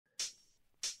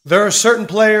There are certain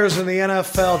players in the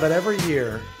NFL that every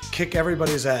year kick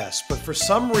everybody's ass, but for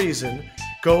some reason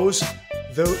goes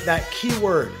that key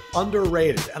word,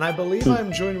 underrated. And I believe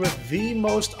I'm joined with the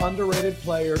most underrated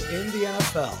player in the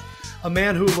NFL, a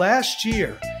man who last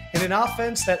year, in an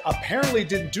offense that apparently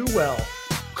didn't do well,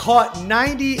 caught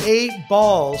 98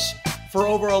 balls for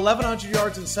over 1,100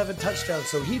 yards and 7 touchdowns,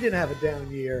 so he didn't have a down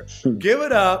year. Give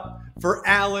it up for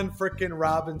Allen frickin'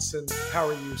 Robinson. How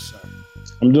are you, sir?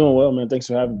 I'm doing well, man. Thanks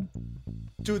for having me.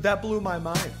 Dude, that blew my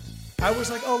mind. I was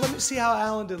like, oh, let me see how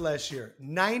Allen did last year.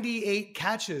 98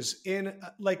 catches in,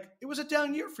 it was a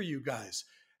down year for you guys.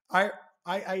 Are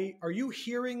you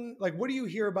hearing, what do you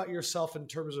hear about yourself in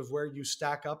terms of where you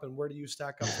stack up and where do you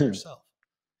stack up for yourself?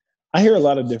 I hear a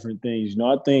lot of different things.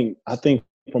 I think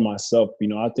for myself,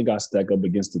 I think I stack up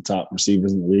against the top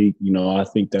receivers in the league. I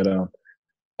think that,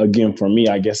 again, for me,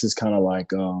 I guess it's kind of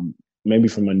like, maybe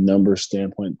from a number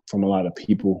standpoint, from a lot of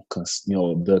people, because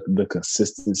the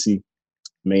consistency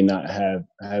may not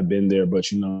have been there, but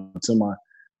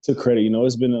to credit,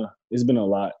 it's been a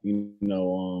lot,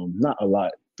 not a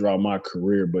lot throughout my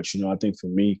career, but I think for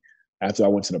me, after I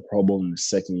went to the Pro Bowl in the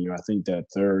second year, I think that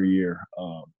third year,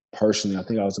 personally, I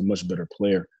think I was a much better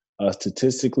player.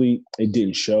 Statistically, it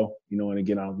didn't show, and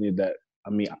again,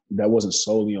 that wasn't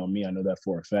solely on me. I know that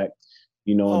for a fact,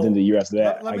 and then the year after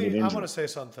that, I get injured. I want to say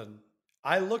something.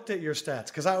 I looked at your stats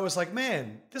because I was like,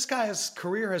 man, this guy's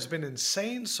career has been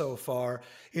insane so far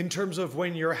in terms of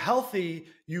when you're healthy,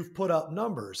 you've put up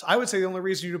numbers. I would say the only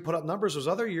reason you put up numbers was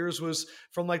other years was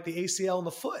from the ACL in the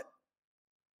foot.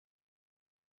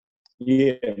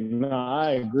 Yeah, no,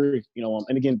 I agree.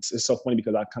 And again, it's so funny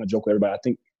because I kind of joke with everybody. I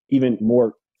think even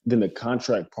more than the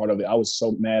contract part of it, I was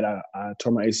so mad. I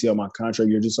tore my ACL my contract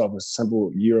year just off a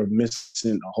simple year of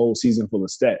missing a whole season full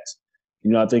of stats.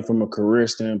 I think from a career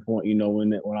standpoint,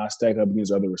 when I stack up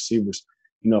against other receivers,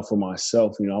 for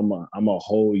myself, I'm a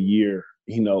whole year,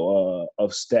 of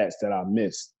stats that I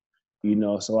missed,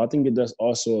 So I think it does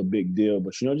also a big deal.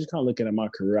 But, just kind of looking at my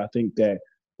career, I think that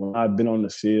when I've been on the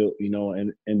field,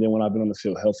 and then when I've been on the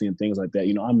field healthy and things like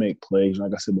that, I make plays.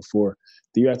 Like I said before,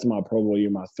 the year after my Pro Bowl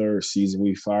year, my third season,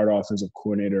 we fired our offensive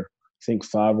coordinator, I think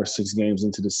 5 or 6 games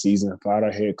into the season, fired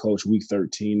our head coach week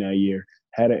 13 that year.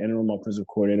 Had an interim offensive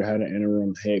coordinator, had an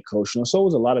interim head coach. So it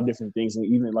was a lot of different things. And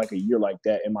even like a year like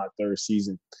that in my third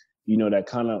season, that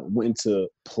kind of went into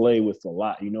play with a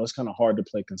lot. It's kind of hard to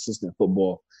play consistent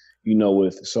football,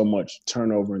 with so much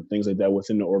turnover and things like that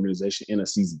within the organization in a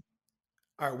season.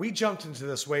 All right, we jumped into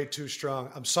this way too strong.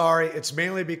 I'm sorry. It's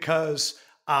mainly because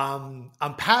I'm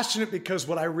passionate because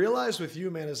what I realized with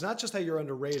you, man, is not just that you're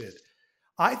underrated.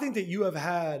 I think that you have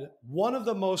had one of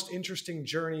the most interesting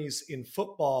journeys in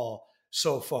football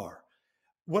so far.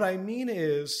 What I mean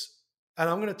is, and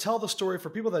I'm going to tell the story for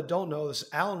people that don't know this,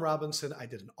 Allen Robinson, I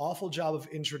did an awful job of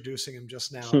introducing him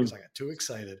just now because I got too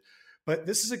excited. But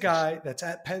this is a guy that's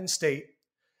at Penn State.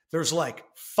 There's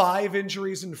 5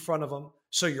 injuries in front of him.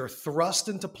 So you're thrust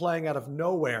into playing out of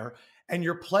nowhere and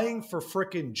you're playing for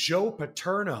frickin' Joe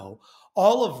Paterno.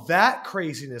 All of that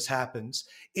craziness happens.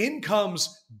 In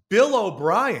comes Bill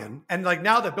O'Brien. And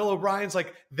now that Bill O'Brien's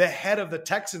the head of the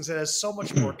Texans, it has so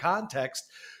much more context.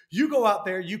 You go out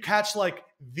there, you catch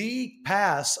the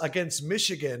pass against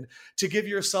Michigan to give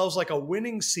yourselves a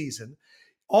winning season.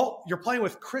 You're playing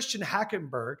with Christian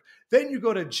Hackenberg. Then you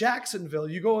go to Jacksonville.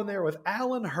 You go in there with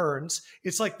Allen Hurns.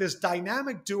 It's this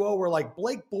dynamic duo where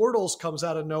Blake Bortles comes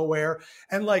out of nowhere.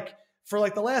 And for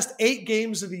the last 8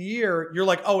 games of the year, you're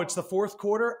oh, it's the fourth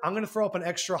quarter. I'm going to throw up an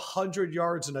extra 100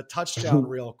 yards and a touchdown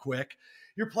real quick.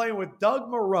 You're playing with Doug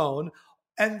Marrone.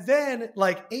 And then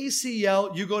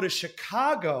ACL, you go to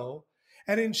Chicago.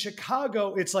 And in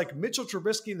Chicago, it's Mitchell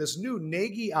Trubisky and this new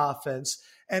Nagy offense.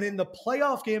 And in the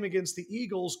playoff game against the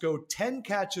Eagles, go 10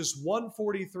 catches,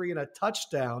 143 and a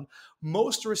touchdown,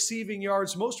 most receiving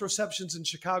yards, most receptions in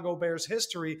Chicago Bears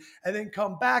history, and then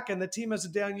come back and the team has a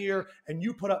down year and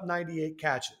you put up 98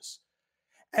 catches.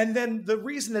 And then the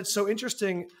reason that's so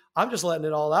interesting, I'm just letting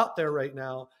it all out there right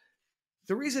now.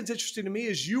 The reason it's interesting to me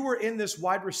is you were in this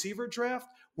wide receiver draft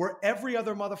where every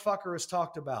other motherfucker is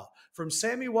talked about, from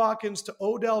Sammy Watkins to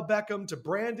Odell Beckham to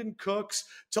Brandon Cooks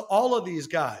to all of these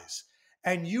guys.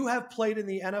 And you have played in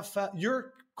the NFL.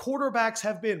 Your quarterbacks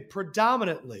have been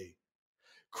predominantly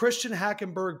Christian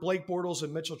Hackenberg, Blake Bortles,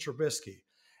 and Mitchell Trubisky.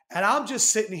 And I'm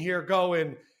just sitting here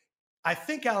going, I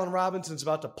think Allen Robinson's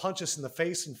about to punch us in the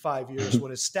face in 5 years when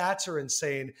his stats are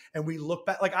insane. And we look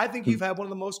back, I think you've had one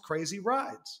of the most crazy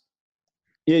rides.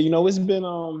 Yeah, it's been,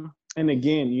 and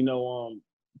again,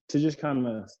 to just kind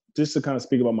of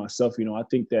speak about myself, I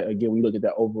think that, again, when you look at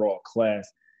that overall class,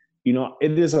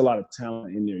 it is a lot of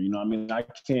talent in there.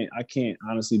 I can't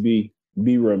honestly be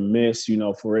be remiss,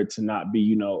 for it to not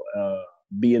be,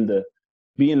 be in the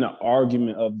be in the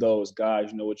argument of those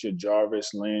guys, with your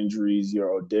Jarvis Landry's,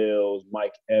 your Odells,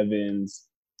 Mike Evans,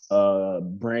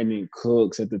 Brandon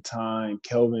Cooks at the time,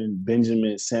 Kelvin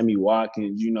Benjamin, Sammy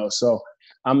Watkins, So,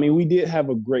 I mean, we did have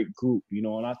a great group,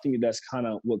 and I think that's kind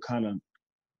of what kind of,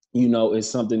 is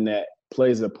something that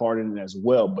plays a part in it as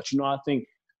well. But, I think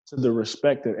to the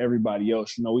respect of everybody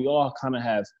else, we all kind of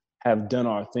have done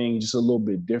our thing just a little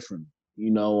bit different,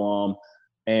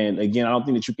 and again, I don't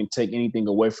think that you can take anything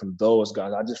away from those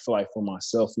guys. I just feel like for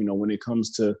myself, when it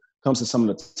comes to some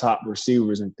of the top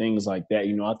receivers and things like that,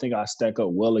 I think I stack up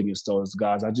well against those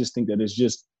guys. I just think that it's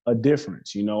just a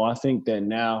difference. I think that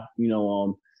now,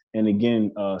 and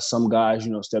again, some guys,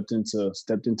 stepped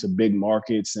into big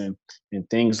markets and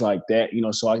things like that.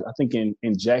 So I think in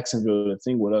Jacksonville, the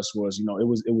thing with us was,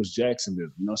 it was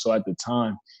Jacksonville. So at the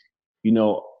time, you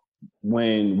know,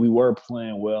 when we were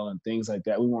playing well and things like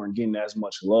that, we weren't getting as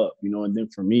much love, And then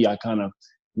for me, I kind of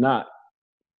not.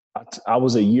 I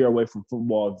was a year away from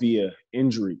football via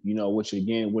injury,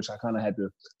 which I kind of had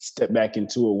to step back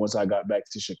into it once I got back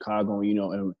to Chicago,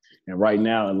 and right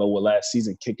now and last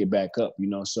season kick it back up,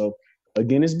 So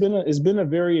again, it's been a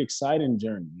very exciting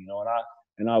journey,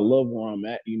 and I love where I'm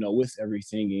at, with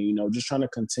everything, and just trying to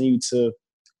continue to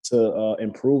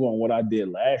improve on what I did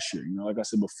last year. Like I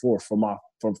said before,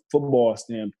 from football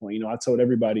standpoint, I told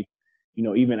everybody,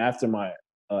 even after my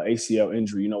ACL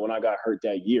injury, when I got hurt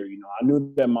that year, I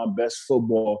knew that my best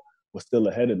football was still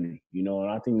ahead of me, and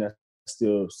I think that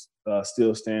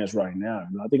still stands right now.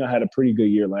 I think I had a pretty good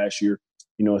year last year.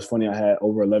 It's funny, I had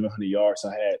over 1,100 yards.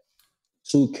 I had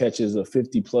 2 catches of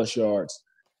 50-plus yards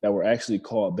that were actually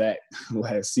called back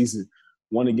last season.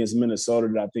 One against Minnesota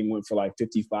that I think went for like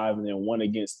 55, and then one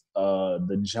against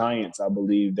the Giants, I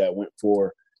believe, that went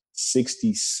for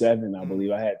 67, I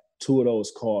believe. I had 2 of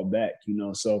those called back,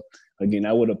 So, again,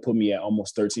 that would have put me at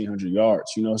almost 1,300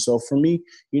 yards, So for me,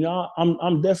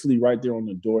 I'm definitely right there on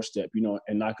the doorstep, and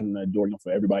knocking on that door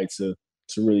for everybody to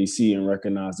really see and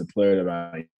recognize the player that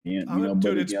I am, Dude,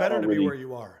 But it's again, better to be where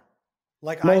you are.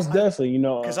 Like most definitely,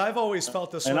 because I've always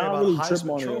felt this and way I don't about a really trip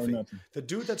Heisman on it or Trophy. nothing. The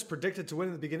dude that's predicted to win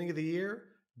in the beginning of the year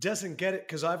doesn't get it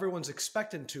because everyone's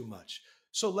expecting too much.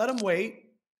 So let him wait.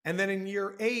 And then in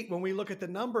year 8, when we look at the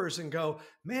numbers and go,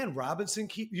 man, Robinson,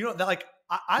 I look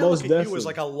Most at you as definitely.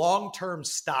 like a long-term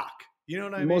stock. You know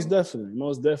what I Most mean? definitely,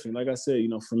 most definitely. Like I said,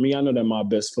 for me, I know that my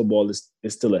best football is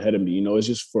still ahead of me. It's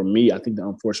just for me. I think the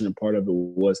unfortunate part of it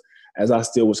was as I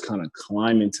still was kind of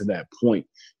climbing to that point.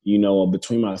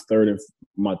 Between my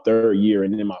third year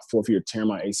and then my fourth year tearing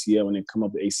my ACL and then come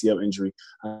up the ACL injury.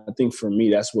 I think for me,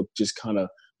 that's what just kind of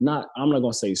I'm not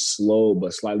gonna say slow,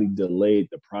 but slightly delayed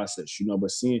the process.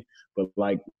 But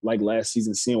like last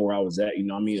season, seeing where I was at.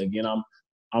 Again,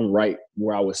 I'm right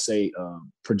where I would say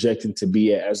projecting to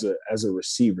be at as a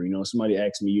receiver. Somebody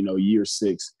asked me, year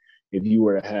 6, if you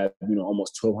were to have,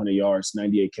 almost 1,200 yards,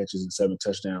 98 catches, and 7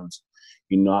 touchdowns,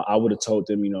 I would have told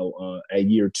them, at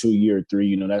year 2, year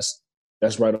 3,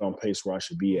 that's right on pace where I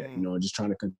should be at. Just trying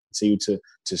to continue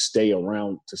to stay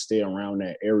around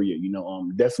that area.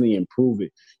 Definitely improve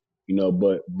it.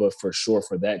 But for sure,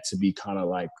 for that to be kind of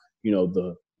like,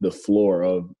 the floor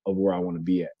of where I want to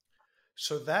be at.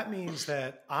 So that means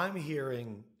that I'm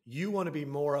hearing you want to be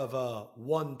more of a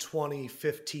 120,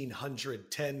 1,500,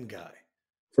 10 guy.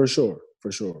 For sure.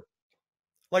 For sure.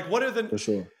 Like, what are For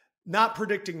sure. not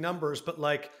predicting numbers, but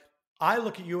like, I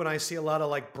look at you and I see a lot of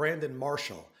like Brandon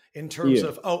Marshall in terms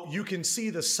Yeah. of, you can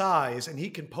see the size and he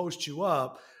can post you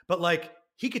up, but like,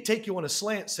 he could take you on a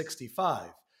slant 65.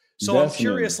 So Definitely. I'm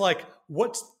curious, like,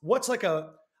 what's like I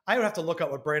would have to look up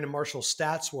what Brandon Marshall's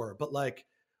stats were, but like,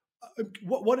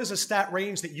 what is a stat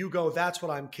range that you go, that's what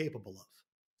I'm capable of?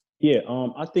 Yeah,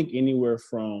 I think anywhere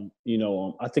from,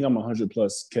 I think I'm a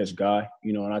 100-plus catch guy,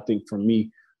 and I think for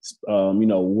me,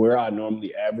 where I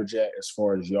normally average at as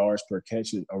far as yards per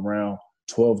catch is around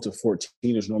 12 to 14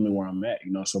 is normally where I'm at,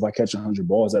 So if I catch 100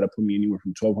 balls, that'll put me anywhere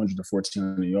from 1,200 to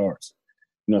 1,400 yards,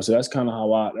 So that's kind of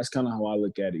how I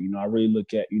look at it. I really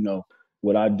look at,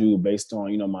 what I do based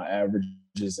on, my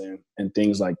averages and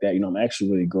things like that. I'm actually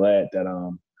really glad that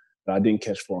I didn't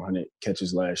catch 400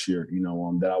 catches last year,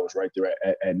 that I was right there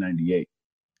at 98.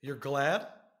 You're glad?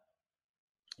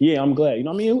 Yeah, I'm glad.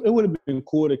 It would have been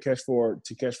cool to catch for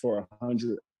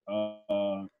 100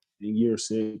 in year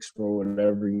 6 or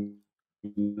whatever,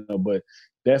 but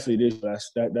definitely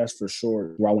that's for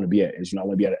sure where I want to be at. Is I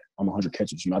want to be at 100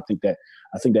 catches. I think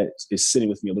that is sitting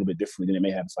with me a little bit differently than it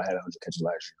may have if I had 100 catches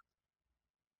last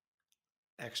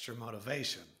year. Extra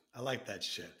motivation. I like that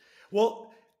shit.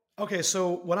 Well, okay,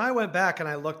 so when I went back and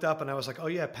I looked up and I was like, oh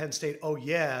yeah, Penn State, oh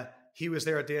yeah, he was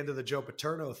there at the end of the Joe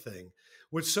Paterno thing.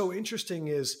 What's so interesting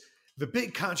is the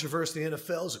big controversy in the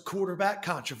NFL is a quarterback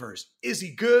controversy. Is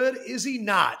he good? Is he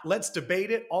not? Let's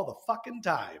debate it all the fucking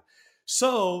time.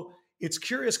 So it's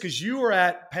curious because you were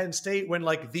at Penn State when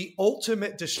like the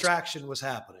ultimate distraction was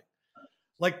happening.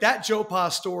 Like that Joe Pa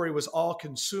story was all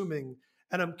consuming.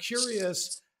 And I'm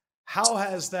curious, how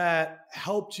has that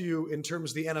helped you in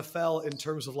terms of the NFL, in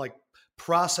terms of like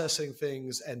processing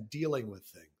things and dealing with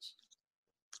things?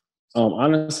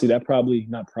 Honestly, that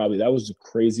was the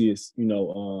craziest,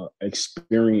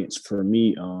 experience for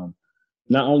me.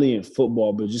 Not only in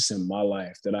football, but just in my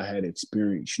life that I had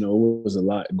experienced. It was a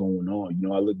lot going on.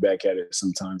 I look back at it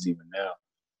sometimes even now,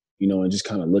 and just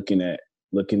kind of looking at,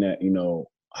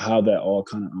 how that all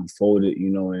kind of unfolded,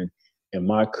 in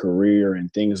my career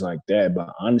and things like that.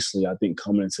 But honestly, I think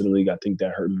coming into the league, I think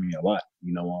that hurt me a lot.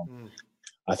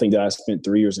 I think that I spent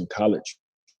 3 years in college,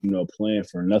 playing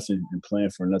for nothing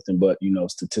but,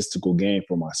 statistical gain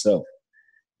for myself.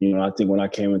 I think when I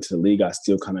came into the league, I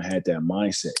still kind of had that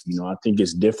mindset. I think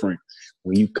it's different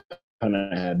when you kind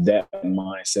of have that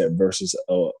mindset versus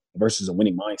a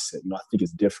winning mindset. I think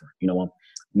it's different.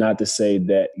 Not to say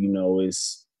that,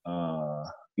 it's,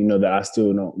 that I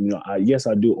still don't, yes,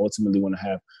 I do ultimately want to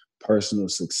have personal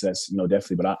success,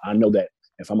 definitely. But I know that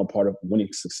if I'm a part of winning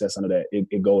success, I know that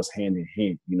it goes hand in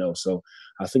hand, So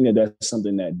I think that that's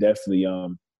something that definitely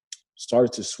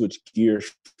started to switch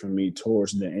gears for me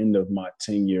towards the end of my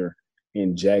tenure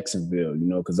in Jacksonville,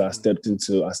 because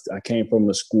I came from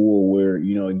a school where,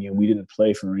 again, we didn't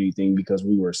play for anything because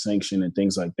we were sanctioned and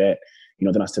things like that.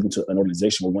 Then I stepped into an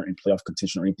organization where we weren't in playoff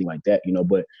contention or anything like that,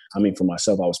 but I mean, for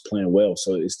myself, I was playing well.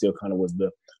 So it still kind of was the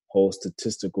whole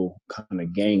statistical kind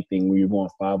of gang thing where you're going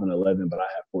 5-11, but I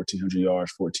had 1,400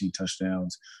 yards, 14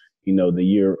 touchdowns. The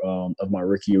year of my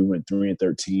rookie year, we went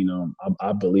 3-13.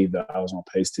 I believe that I was on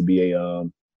pace to be a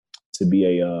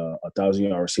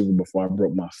 1,000-yard receiver before I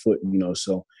broke my foot.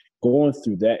 So going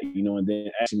through that, and then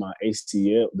actually my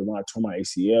ACL, the one I tore my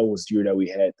ACL was the year that we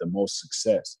had the most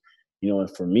success.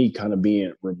 And for me, kind of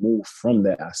being removed from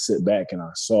that, I sit back and I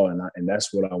saw, and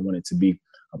that's what I wanted to be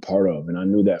a part of. And I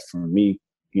knew that for me,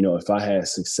 if I had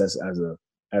success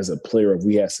as a player, if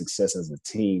we had success as a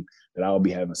team, that I would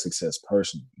be having success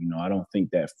personally. I don't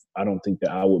think that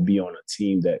I would be on a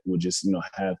team that would just,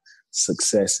 have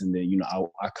success and then,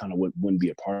 I kind of wouldn't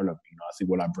be a part of it. I think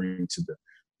what I bring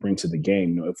to the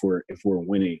game, if we're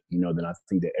winning, then I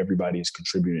think that everybody is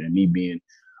contributing, and me being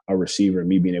a receiver,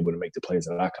 me being able to make the plays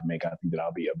that I can make, I think that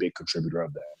I'll be a big contributor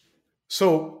of that.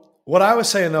 So what I was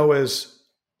saying though is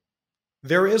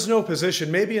there is no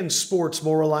position, maybe in sports,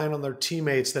 more reliant on their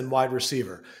teammates than wide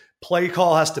receiver. Play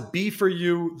call has to be for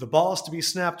you. The ball has to be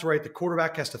snapped right. The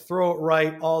quarterback has to throw it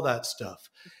right, all that stuff.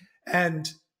 And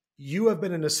you have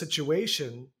been in a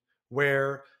situation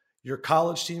where your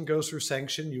college team goes through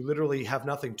sanction. You literally have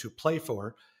nothing to play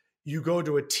for. You go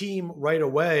to a team right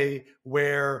away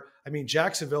where,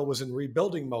 Jacksonville was in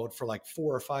rebuilding mode for like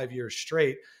 4 or 5 years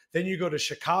straight. Then you go to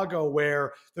Chicago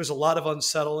where there's a lot of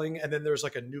unsettling, and then there's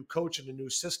like a new coach and a new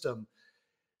system.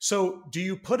 So do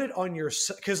you put it on your,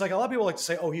 because like a lot of people like to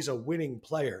say, oh, he's a winning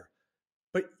player,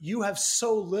 but you have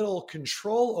so little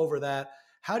control over that.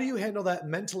 How do you handle that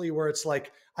mentally where it's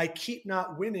like, I keep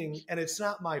not winning and it's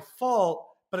not my fault,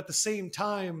 but at the same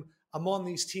time, I'm on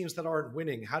these teams that aren't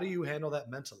winning. How do you handle that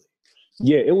mentally?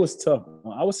 Yeah, it was tough.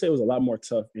 I would say it was a lot more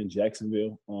tough in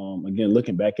Jacksonville. Again,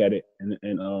 looking back at it, and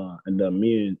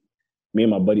me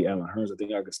and my buddy Alan Hearns, I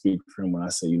think I could speak for him when I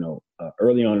say,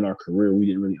 early on in our career, we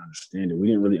didn't really understand it. We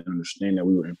didn't really understand that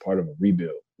we were in part of a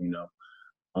rebuild,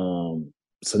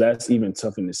 So that's even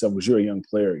tough in itself. Because you're a young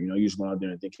player, you just went out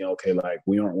there and thinking, okay, like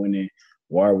we aren't winning.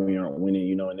 Why we aren't winning,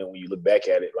 And then when you look back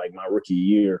at it, like my rookie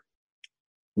year,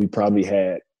 we probably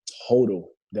had total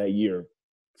that year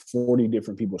 40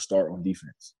 different people start on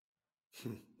defense.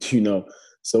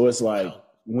 So it's like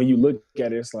when you look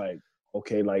at it, it's like,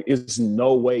 okay, like it's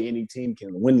no way any team can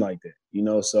win like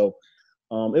that, So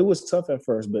it was tough at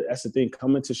first, but that's the thing.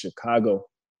 Coming to Chicago,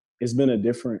 it's been a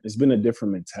different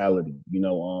mentality,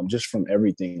 just from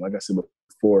everything. Like I said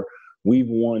before, we've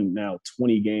won now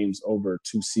 20 games over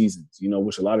 2 seasons,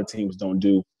 which a lot of teams don't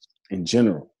do in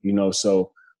general,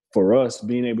 So for us,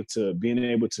 being able to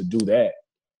do that,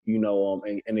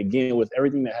 and again, with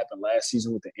everything that happened last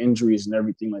season with the injuries and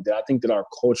everything like that, I think that our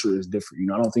culture is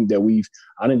different. I don't think that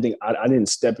I didn't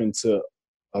step into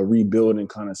a rebuilding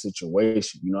kind of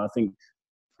situation. I think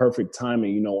perfect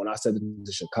timing, when I stepped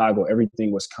into Chicago,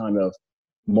 everything was kind of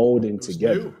molding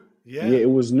together. New. Yeah, it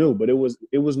was new, but it was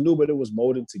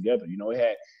molding together.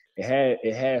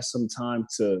 It had some time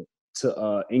to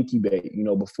incubate,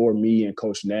 before me and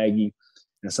Coach Nagy,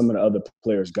 and some of the other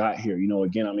players got here. You know,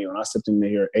 again, I mean, when I stepped in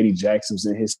here, Eddie Jackson was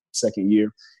in his second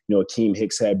year. You know, Akeem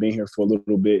Hicks had been here for a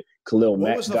little bit. Khalil What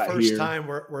Mack was the got first here. time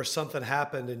where something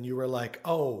happened and you were like,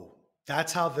 oh,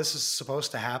 that's how this is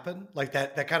supposed to happen? Like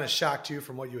that kind of shocked you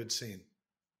from what you had seen?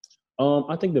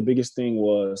 I think the biggest thing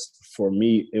was for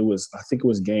me, I think it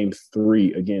was game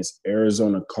 3 against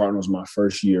Arizona Cardinals my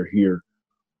first year here.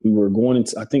 We were going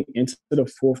into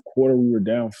the fourth quarter, we were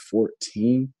down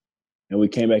 14, and we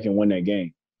came back and won that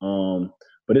game.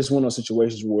 But it's one of those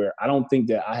situations where I don't think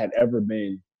that I had ever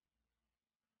been,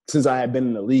 since I had been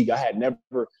in the league, I had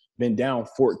never been down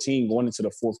 14 going into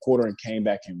the fourth quarter and came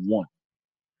back and won.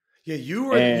 Yeah,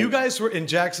 you guys were in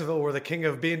Jacksonville were the king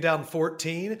of being down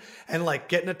 14 and like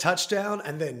getting a touchdown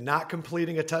and then not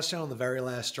completing a touchdown on the very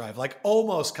last drive, like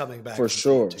almost coming back. For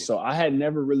sure. 14. So I had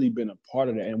never really been a part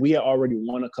of that. And we had already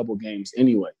won a couple games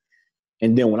anyway.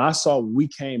 And then when I saw we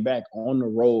came back on the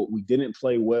road, we didn't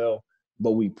play well,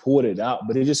 but we pulled it out.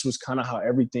 But it just was kind of how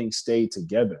everything stayed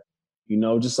together. You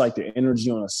know, just like the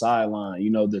energy on the sideline, you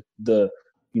know,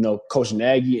 Coach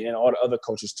Nagy and all the other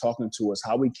coaches talking to us,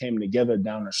 how we came together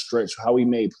down the stretch, how we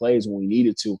made plays when we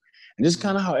needed to, and just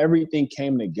kind of how everything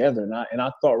came together. And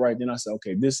I thought right then, I said,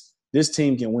 okay, this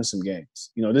team can win some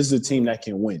games. You know, this is a team that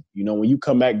can win. You know, when you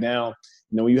come back down,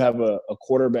 you know, when you have a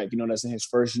quarterback, you know, that's in his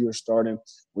first year starting,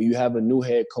 when you have a new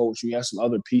head coach, you have some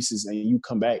other pieces, and you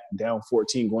come back down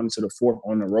 14 going into the fourth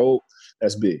on the road,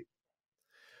 that's big.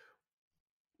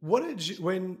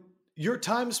 When your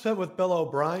time spent with Bill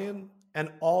O'Brien and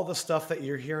all the stuff that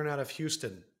you're hearing out of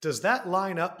Houston, does that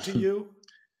line up to you?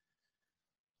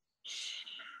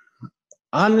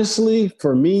 Honestly,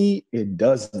 for me, it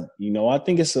doesn't. You know, I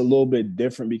think it's a little bit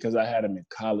different because I had him in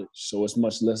college, so it's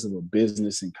much less of a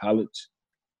business in college.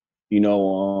 You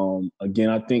know, again,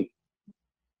 I think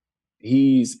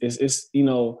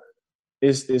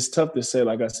it's tough to say,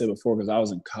 like I said before, because I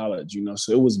was in college, you know,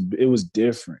 so it was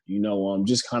different, you know,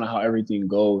 just kind of how everything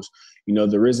goes. You know,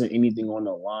 there isn't anything on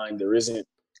the line. There isn't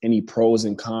any pros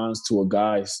and cons to a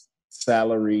guy's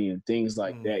salary and things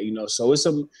like that, you know. So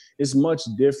it's much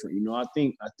different. You know, I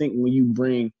think when you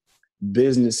bring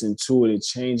business into it, it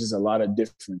changes a lot of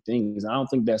different things. I don't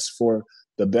think that's for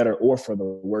the better or for the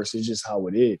worse. It's just how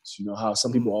it is. You know, how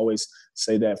some people always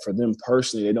say that for them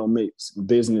personally, they don't mix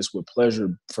business with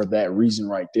pleasure for that reason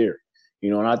right there. You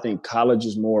know, and I think college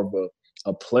is more of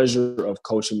a pleasure of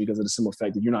coaching because of the simple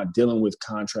fact that you're not dealing with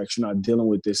contracts, you're not dealing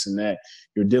with this and that.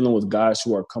 You're dealing with guys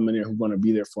who are coming in who are going to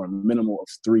be there for a minimum of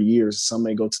 3 years. Some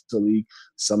may go to the league,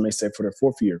 some may stay for their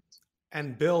fourth year.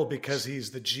 And Bill, because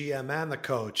he's the GM and the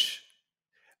coach,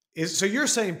 so you're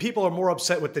saying people are more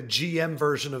upset with the GM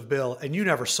version of Bill, and you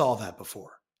never saw that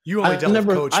before. You only dealt with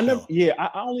Coach Bill. Yeah,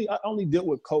 I only dealt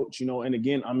with Coach, you know. And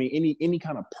again, I mean, any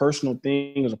kind of personal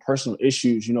things or personal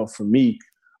issues, you know, for me,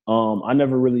 I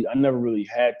never really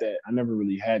had that. I never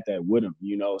really had that with him,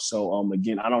 you know. So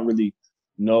again, I don't really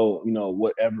know, you know,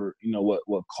 whatever, you know,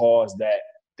 what caused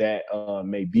that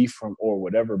may be from or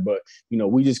whatever. But you know,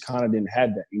 we just kind of didn't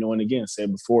have that, you know. And again,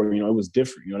 said before, you know, it was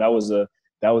different. You know,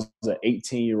 that was an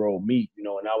 18-year-old me, you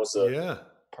know, and I was a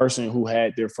person who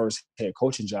had their first head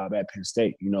coaching job at Penn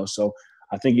State, you know. So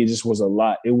I think it just was a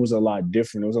lot. It was a lot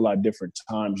different. It was a lot different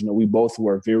times. You know, we both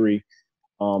were very.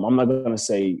 I'm not going to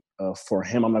say for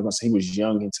him, I'm not going to say he was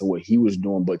young into what he was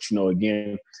doing, but you know,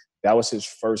 again, that was his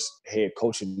first head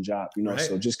coaching job. You know,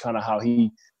 so just kind of how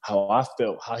I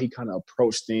felt, how he kind of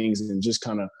approached things, and just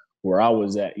kind of where I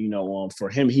was at. You know, for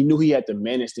him, he knew he had to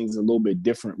manage things a little bit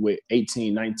different with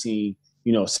 18, 19.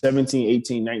 You know, 17,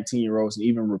 18, 19-year-olds, and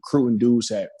even recruiting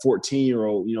dudes at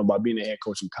 14-year-old, you know, by being a head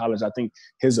coach in college. I think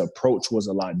his approach was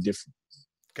a lot different.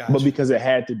 Gotcha. But because it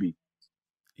had to be.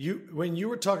 When you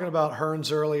were talking about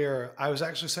Hearns earlier, I was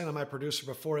actually saying to my producer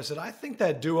before, I said, I think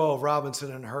that duo of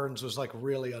Robinson and Hearns was like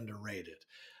really underrated.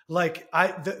 Like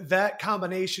that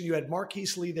combination, you had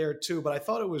Marquise Lee there too, but I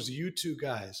thought it was you two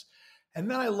guys. And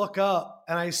then I look up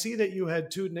and I see that you had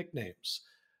two nicknames,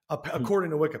 according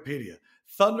to Wikipedia.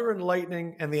 Thunder and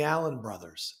Lightning and the Allen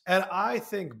brothers. And I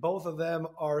think both of them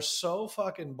are so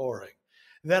fucking boring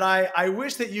that I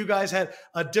wish that you guys had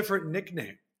a different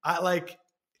nickname.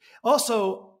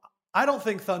 Also, I don't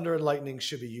think Thunder and Lightning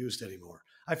should be used anymore.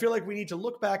 I feel like we need to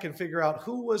look back and figure out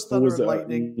who was Thunder and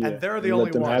Lightning, and they're the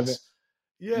only ones.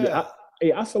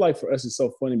 I feel like for us it's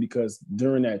so funny because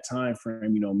during that time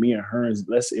frame, you know, me and Hearns,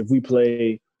 if we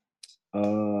play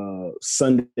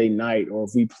Sunday night, or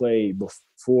if we played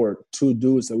before, two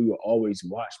dudes that we would always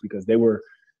watch because they were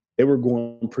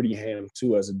going pretty ham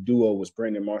too as a duo was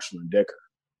Brandon Marshall and Decker.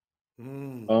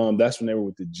 That's when they were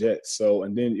with the Jets. So,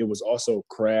 and then it was also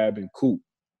Crab and Coop.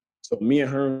 So me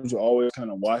and Herms will always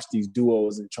kind of watch these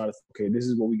duos and try to, okay, this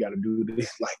is what we got to do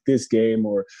like this game.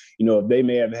 Or, if they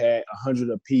may have had 100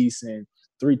 apiece and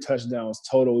 3 touchdowns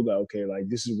total, we're like, okay, like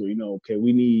this is where, okay,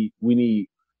 we need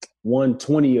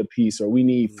 120 apiece, or we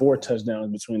need 4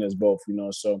 touchdowns between us both,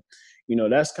 So,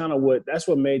 that's kind of that's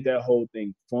what made that whole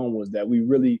thing fun, was that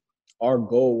our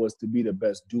goal was to be the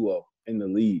best duo in the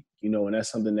league, and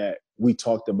that's something that we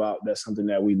talked about. That's something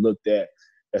that we looked at.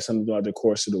 That's something throughout the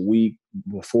course of the week,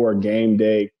 before game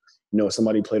day.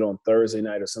 Somebody played on Thursday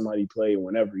night or somebody played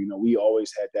whenever. We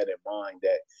always had that in mind,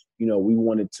 that, we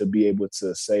wanted to be able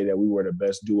to say that we were the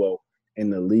best duo in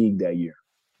the league that year.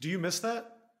 Do you miss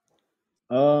that?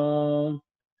 I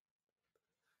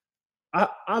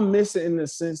miss it in the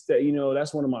sense that,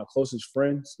 that's one of my closest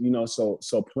friends, so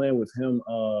playing with him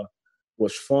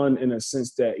was fun in a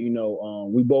sense that,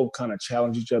 we both kind of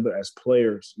challenge each other as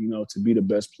players, to be the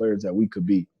best players that we could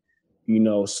be,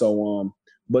 so,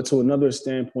 but to another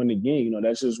standpoint, again,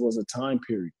 that just was a time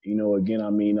period, again, I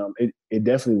mean, it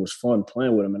definitely was fun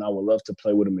playing with him, and I would love to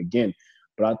play with him again.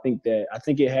 But I think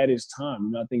it had its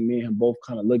time. I think me and him both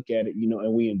kind of look at it,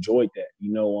 and we enjoyed that,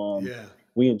 Yeah.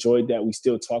 We enjoyed that. We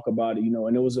still talk about it,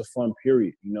 and it was a fun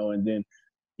period, and then,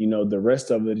 the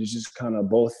rest of it is just kind of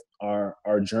both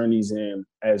our journeys in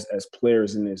as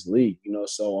players in this league,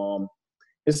 so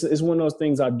it's one of those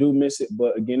things. I do miss it,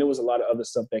 but again, there was a lot of other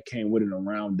stuff that came with it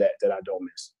around that I don't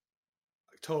miss.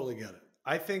 I totally get it.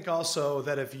 I think also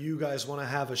that if you guys want to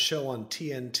have a show on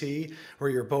TNT where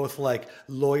you're both like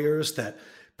lawyers that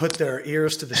put their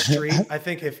ears to the street, I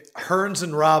think if Hearns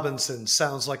and Robinson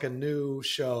sounds like a new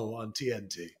show on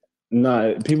TNT.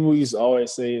 No, people used to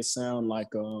always say it sound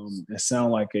like a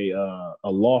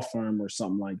law firm or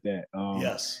something like that.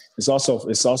 Yes. It's also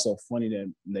funny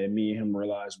that me and him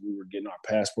realized we were getting our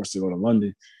passports to go to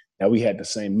London, that we had the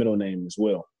same middle name as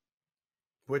well.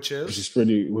 Which is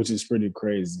pretty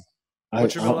crazy.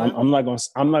 What's your middle name? I'm not gonna.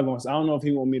 I don't know if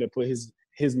he want me to put his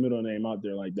middle name out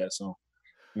there like that. So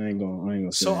I ain't gonna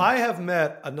say So that. I have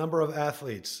met a number of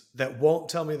athletes that won't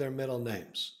tell me their middle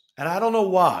names, and I don't know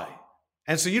why.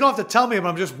 And so you don't have to tell me,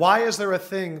 but why is there a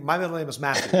thing? My middle name is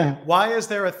Matthew. Why is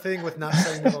there a thing with not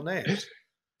saying middle names?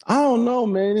 I don't know,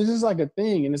 man. It's just like a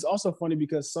thing, and it's also funny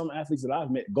because some athletes that I've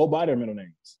met go by their middle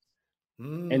names,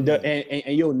 and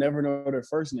you'll never know their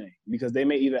first name because they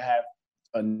may either have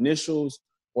initials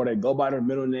or they go by their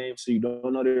middle name, so you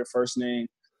don't know their first name.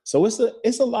 So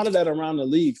it's a lot of that around the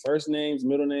league: first names,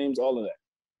 middle names, all of that.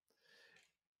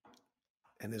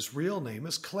 And his real name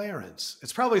is Clarence.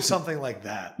 It's probably something like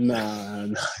that. Nah,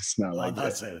 it's not like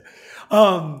that.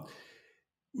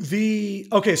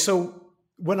 Okay, so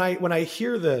when I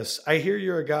hear this, I hear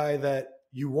you're a guy that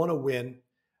you want to win,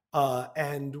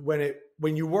 and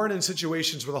when you weren't in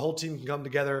situations where the whole team can come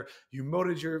together, you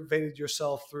motivated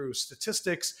yourself through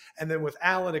statistics, and then with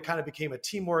Allen, it kind of became a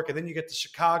teamwork, and then you get to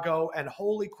Chicago, and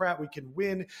holy crap, we can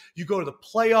win. You go to the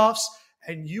playoffs,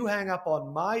 and you hang up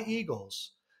on my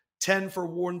Eagles 10 for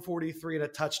 143 and a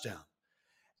touchdown.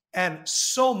 And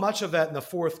so much of that in the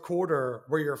fourth quarter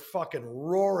where you're fucking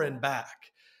roaring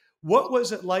back. What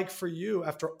was it like for you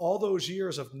after all those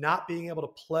years of not being able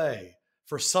to play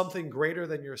for something greater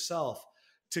than yourself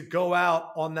to go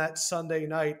out on that Sunday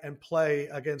night and play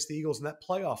against the Eagles in that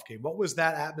playoff game? What was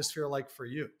that atmosphere like for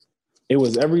you? It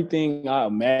was everything I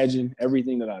imagined,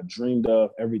 everything that I dreamed of,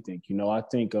 everything. I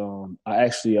think I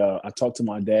talked to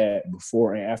my dad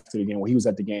before and after the game. Well, he was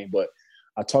at the game, but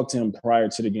I talked to him prior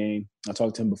to the game. I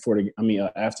talked to him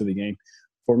after the game.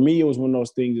 For me, it was one of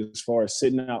those things as far as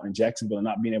sitting out in Jacksonville and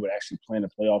not being able to actually play in the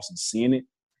playoffs and seeing it.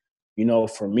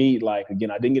 For me, like, again,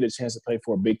 I didn't get a chance to play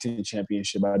for a Big Ten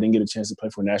championship. I didn't get a chance to play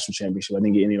for a national championship. I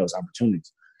didn't get any of those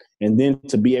opportunities. And then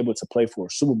to be able to play for a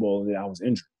Super Bowl, then I was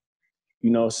injured.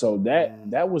 So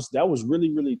that was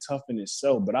really, really tough in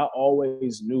itself. But I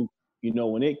always knew,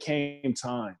 when it came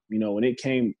time, when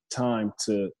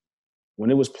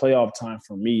it was playoff time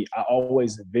for me, I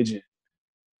always envisioned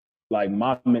like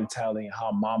my mentality and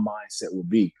how my mindset would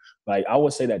be. Like, I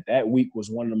would say that week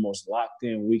was one of the most locked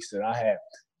in weeks that I had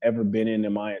ever been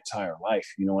in my entire life,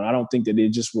 and I don't think that it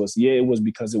just was, it was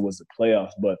because it was the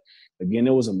playoffs, but again,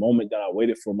 it was a moment that I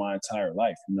waited for my entire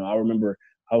life. I remember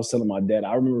I was telling my dad,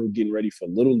 I remember getting ready for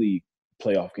Little League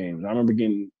playoff games. I remember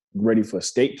getting ready for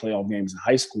state playoff games in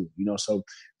high school, so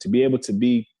to be able to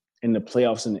be in the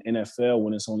playoffs in the NFL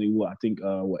when it's only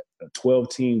 12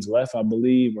 teams left, I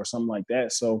believe, or something like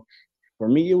that. So for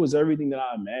me, it was everything that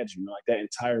I imagined, like that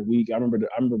entire week. I remember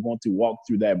going through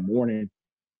walkthrough that morning,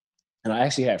 and I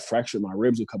actually had fractured my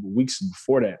ribs a couple of weeks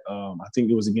before that. I think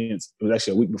it was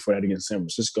actually a week before that against San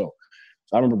Francisco.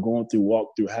 So I remember going through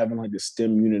walkthrough, having like the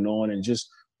stem unit on and just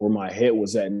where my head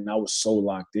was at, and I was so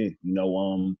locked in.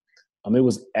 It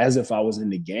was as if I was in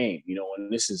the game,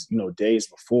 and this is, days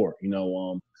before,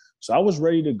 so I was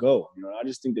ready to go. I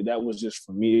just think that was just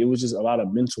for me. It was just a lot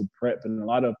of mental prep and a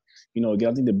lot of, again,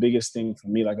 I think the biggest thing for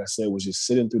me, like I said, was just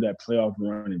sitting through that playoff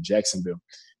run in Jacksonville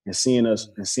and seeing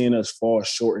us fall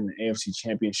short in the AFC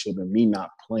Championship and me not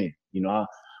playing.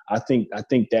 I think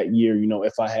that year,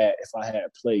 if I had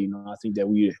played, I think that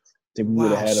we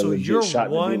would have had a legit shot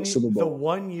to be in the Super Bowl. The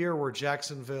 1 year where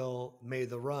Jacksonville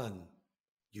made the run,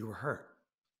 you were hurt.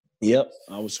 Yep,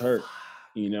 I was hurt.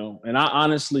 And I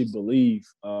honestly believe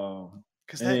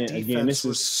because that defense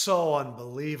was so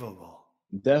unbelievable.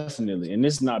 Definitely, and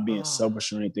this is not being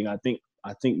selfish or anything. I think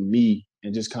me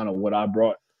and just kind of what I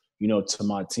brought, to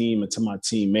my team and to my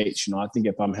teammates. I think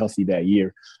if I'm healthy that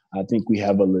year, I think we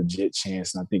have a legit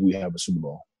chance, and I think we have a Super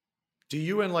Bowl. Do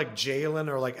you and Jalen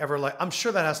or ever I'm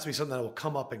sure that has to be something that will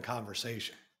come up in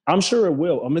conversation. I'm sure it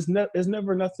will. It's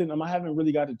never nothing. I haven't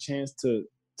really got a chance to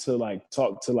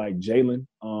talk to Jalen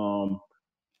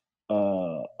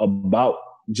about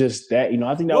just that.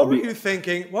 I think that What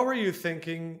were you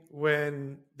thinking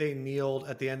when they kneeled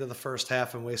at the end of the first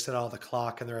half and wasted all the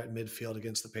clock and they're at midfield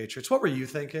against the Patriots? What were you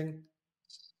thinking?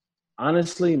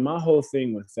 Honestly, my whole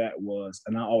thing with that was,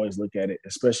 and I always look at it,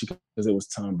 especially because it was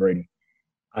Tom Brady.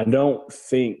 I don't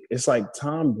think it's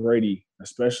Tom Brady,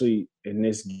 especially in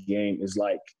this game, is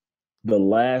the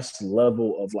last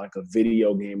level of a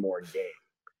video game or a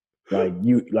game.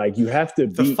 You have to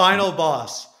beat the final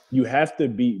boss. You have to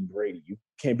beat Brady. You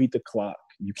can't beat the clock.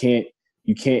 You can't.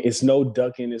 It's no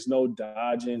ducking. It's no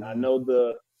dodging. I know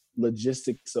the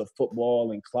logistics of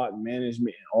football and clock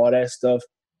management and all that stuff.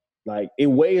 It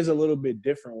weighs a little bit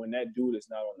different when that dude is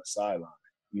not on the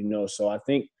sideline. So I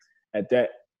think at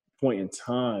that point in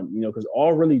time, because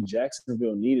all really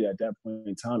Jacksonville needed at that point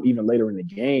in time, even later in the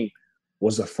game,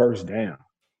 was a first down.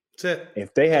 That's it.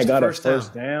 If they had got a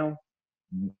first down,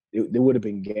 it would have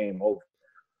been game over.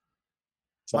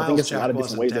 So I think it's a lot of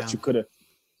different ways that you could have.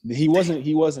 He wasn't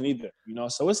either,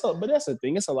 So but that's the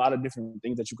thing. It's a lot of different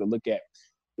things that you could look at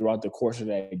throughout the course of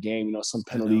that game. Some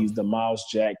penalties, the Miles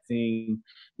Jack thing.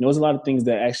 There's a lot of things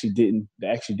that actually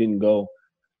didn't go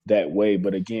that way.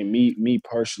 But again, me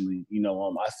personally,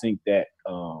 I think that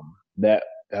that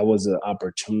was an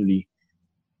opportunity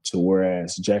to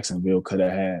whereas Jacksonville could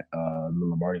have had the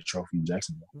Lombardi Trophy in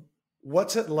Jacksonville.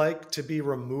 What's it like to be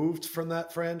removed from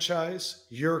that franchise?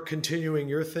 You're continuing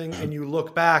your thing and you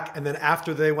look back, and then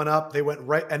after they went up, they went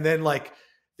right. And then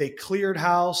they cleared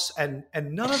house and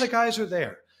none of the guys are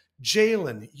there.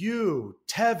 Jalen, you,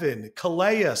 Tevin,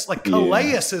 Calais,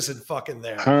 Calais isn't fucking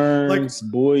there. Hearns,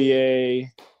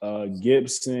 Boye,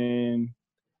 Gibson,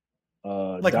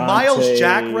 Dante. Miles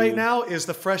Jack right now is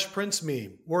the Fresh Prince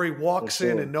meme where he walks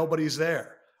in and nobody's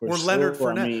there. Or Leonard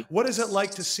Fournette. What is it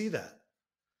like to see that?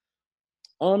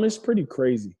 It's pretty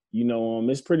crazy.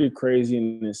 It's pretty crazy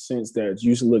in the sense that you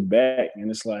used to look back and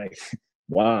it's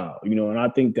wow, and I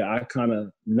think that I kind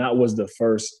of not was the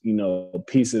first,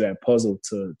 piece of that puzzle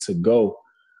to go,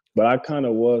 but I kind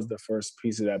of was the first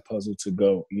piece of that puzzle to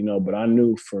go, but I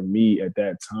knew for me at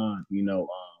that time,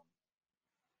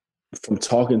 from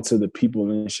talking to the people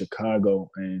in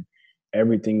Chicago and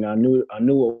everything, I knew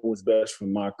what was best for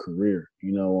my career,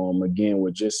 again,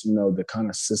 with just, the kind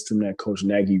of system that Coach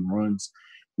Nagy runs.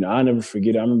 I never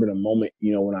forget it. I remember the moment,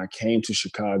 when I came to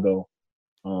Chicago,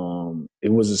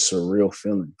 it was a surreal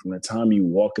feeling. From the time you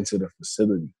walk into the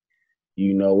facility,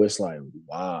 it's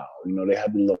wow. They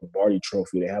have the Lombardi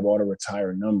Trophy. They have all the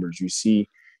retired numbers. You see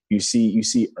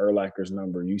Urlacher's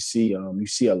number. You see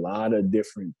a lot of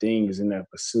different things in that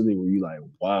facility where you're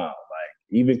wow.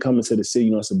 Even coming to the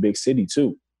city, it's a big city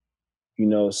too.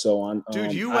 So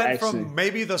dude, you went from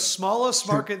maybe the smallest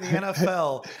market in the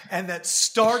NFL and that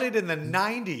started in the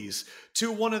 90s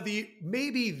to one of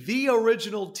maybe the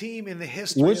original team in the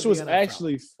history which of the was NFL.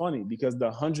 Actually funny because the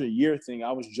 100-year thing,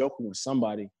 I was joking with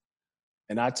somebody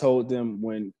and I told them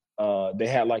when they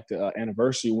had the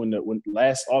anniversary when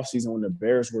last offseason when the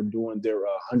Bears were doing their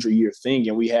 100-year thing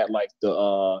and we had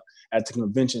at the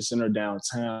convention center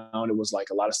downtown, it was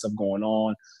a lot of stuff going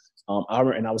on. I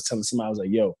was telling somebody, I was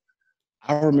yo,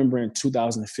 I remember in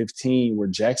 2015 where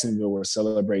Jacksonville were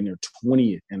celebrating their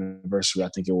 20th anniversary. I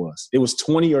think it was. It was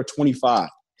 20 or 25.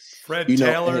 Fred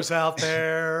Taylor's out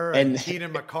there and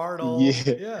Keenan McCardle.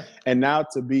 Yeah. And now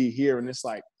to be here and it's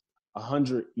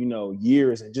 100,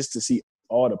 years and just to see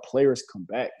all the players come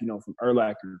back, from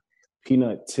Urlacher,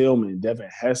 Peanut Tillman, Devin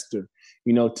Hester,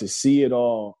 to see it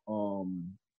all,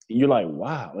 you're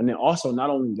wow. And then also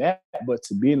not only that, but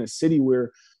to be in a city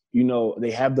where You know,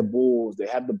 they have the Bulls, they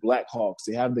have the Blackhawks,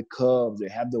 they have the Cubs, they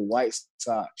have the White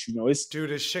Sox. You know, it's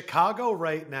Dude, is Chicago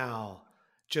right now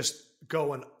just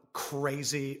going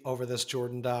crazy over this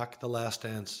Jordan doc, The Last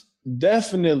Dance?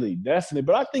 definitely, definitely.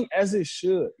 But I think as it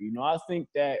should, you know, I think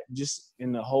that just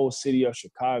in the whole city of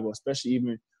Chicago, especially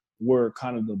even where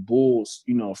kind of the Bulls,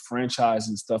 you know, franchise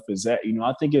and stuff is at, you know,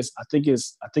 I think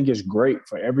it's great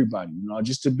for everybody, you know,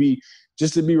 just to be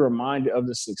reminded of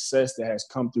the success that has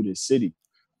come through this city.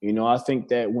 You know, I think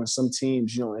that when some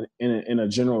teams, you know, in a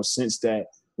general sense, that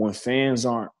when fans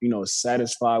aren't, you know,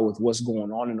 satisfied with what's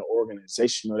going on in the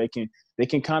organization, you know, they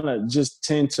can kind of just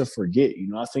tend to forget. You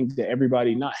know, I think that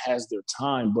everybody not has their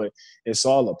time, but it's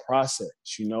all a process.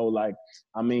 You know, like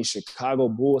I mean, Chicago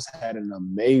Bulls had an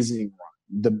amazing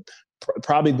run,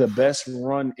 probably the best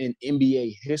run in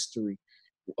NBA history.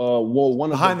 Well, one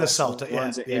of the Behind the best Celtics.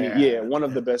 runs in Yeah. one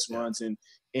of the best runs in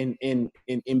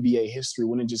NBA history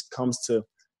when it just comes to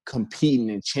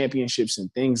competing in championships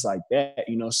and things like that,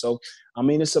 you know. So, I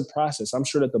mean, it's a process. I'm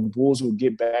sure that the Bulls will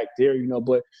get back there, you know,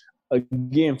 but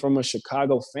again, from a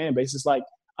Chicago fan base, it's like,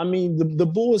 I mean, the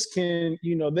Bulls can,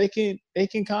 you know, they can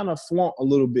kind of flaunt a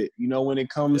little bit, you know, when it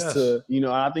comes Yes. to, you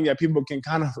know, I think that people can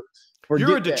kind of You're forget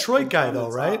a that Detroit from guy time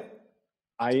though, to time. right?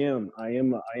 I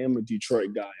am a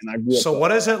Detroit guy, and So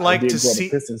what is it I like to did grow up a see?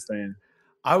 Pistons fan.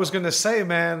 I was going to say,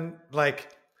 man, like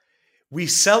we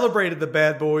celebrated the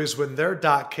Bad Boys when their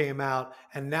doc came out,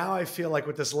 and now I feel like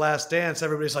with this Last Dance,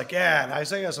 everybody's like, "Yeah, and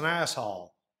Isaiah's an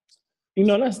asshole." You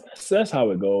know, that's how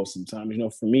it goes sometimes. You know,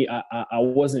 for me, I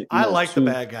wasn't, you I know, like the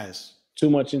bad guys. too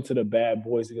much into the Bad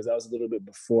Boys because I was a little bit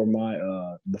before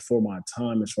my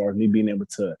time as far as me being able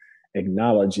to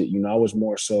acknowledge it. You know, I was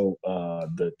more so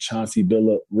the Chauncey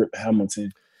Billups, Rip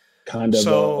Hamilton kind of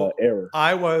So era.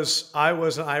 I was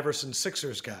an Iverson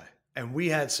Sixers guy, and we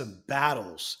had some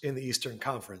battles in the Eastern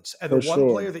Conference. And the For one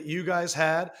player sure. that you guys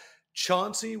had,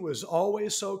 Chauncey, was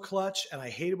always so clutch, and I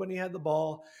hated when he had the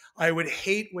ball. I would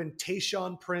hate when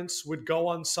Tayshaun Prince would go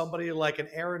on somebody like an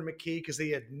Aaron McKee because he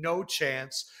had no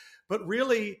chance. But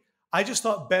really, I just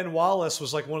thought Ben Wallace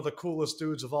was like one of the coolest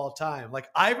dudes of all time. Like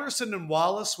Iverson and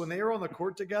Wallace, when they were on the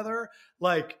court together,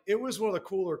 like it was one of the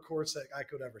cooler courts that I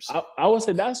could ever see. I would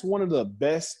say that's one of the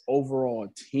best overall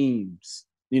teams.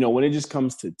 You know, when it just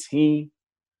comes to team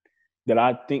that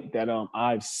I think that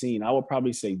I've seen, I would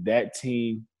probably say that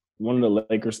team, one of the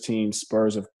Lakers teams,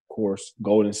 Spurs, of course,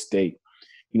 Golden State.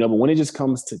 You know, but when it just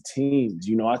comes to teams,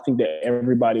 you know, I think that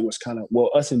everybody was kind of, well,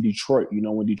 us in Detroit, you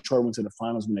know, when Detroit went to the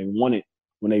finals, when they won it,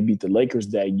 when they beat the Lakers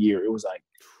that year, it was like,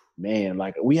 man,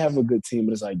 like we have a good team,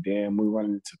 but it's like, damn, we're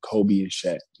running into Kobe and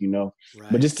Shaq, you know.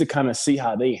 But Right. just to kind of see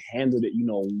how they handled it, you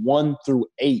know, 1 through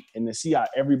 8, and to see how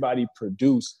everybody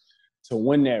produced to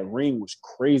win that ring was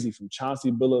crazy. From Chauncey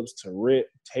Billups to Rip,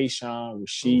 Tayshaun,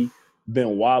 Rasheed, Oof.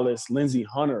 Ben Wallace, Lindsey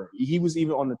Hunter. He was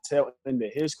even on the tail end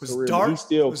of his Was career, but Dart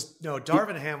was no he,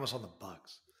 Darvin Ham was on the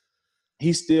Bucks.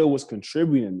 he still was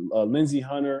contributing. Lindsey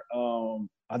Hunter,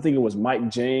 I think it was Mike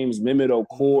James, Mehmet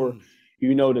Okur. Mm.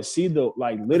 You know, to see the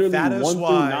like But literally that is one through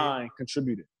why. nine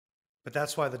contributed. But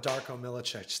that's why the Darko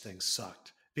Milicic thing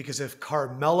sucked. Because if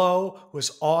Carmelo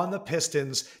was on the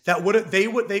Pistons, that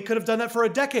they could have done that for a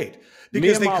decade. Me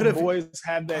Because and they my could have. boys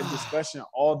have that discussion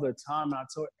all the time. I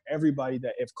told everybody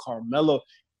that if Carmelo,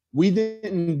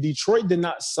 Detroit did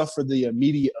not suffer the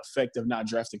immediate effect of not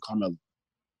drafting Carmelo.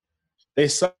 They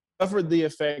suffered the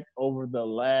effect over the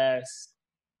last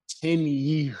 10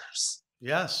 years.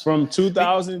 Yes. From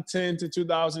 2010 to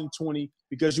 2020,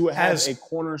 because you would have a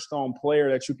cornerstone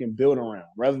player that you can build around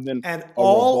rather than And a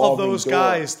all of revolving those door.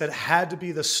 guys that had to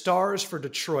be the stars for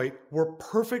Detroit were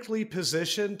perfectly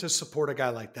positioned to support a guy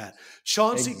like that.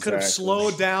 Chauncey could have Exactly.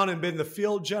 slowed down and been the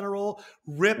field general.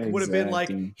 Rip would have been like,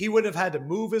 Exactly. he wouldn't have had to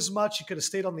move as much. He could have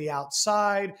stayed on the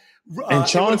outside. And It would have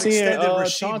Chauncey extended and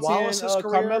Rasheed Wallace's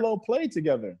career. Carmelo played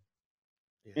together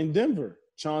Yeah. in Denver.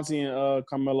 Chauncey and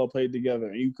Carmelo played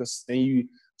together, and you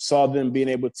saw them being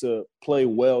able to play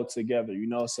well together. You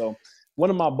know, so one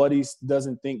of my buddies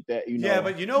doesn't think that Yeah,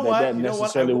 but you know what? that You know what?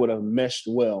 necessarily would have meshed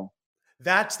well.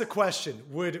 That's the question.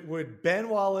 Would Ben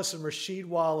Wallace and Rasheed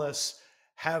Wallace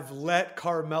have let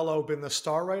Carmelo been the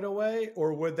star right away,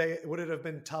 or would it have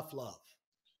been tough love?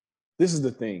 This is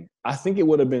the thing. I think it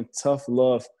would have been tough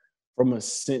love from a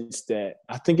sense that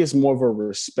I think it's more of a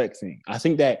respect thing. I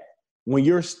think that when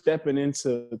you're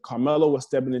Carmelo was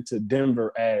stepping into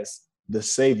Denver as the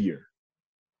savior.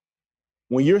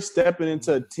 When you're stepping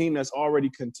into a team that's already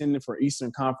contending for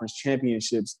Eastern Conference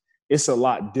championships, it's a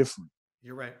lot different.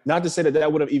 You're right. Not to say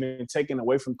that would have even taken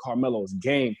away from Carmelo's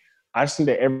game. I just think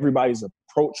that everybody's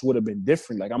approach would have been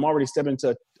different. Like, I'm already stepping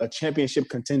into a championship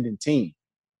contending team.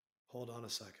 Hold on a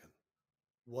second.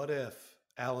 What if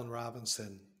Allen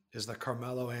Robinson is the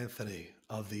Carmelo Anthony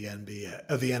of the NBA,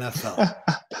 of the NFL,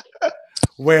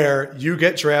 where you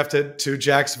get drafted to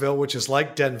Jacksonville, which is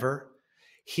like Denver.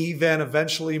 He then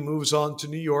eventually moves on to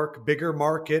New York, bigger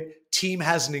market. Team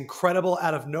has an incredible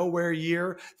out of nowhere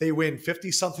year. They win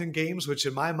 50 something games, which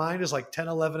in my mind is like 10,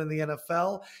 11 in the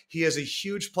NFL. He has a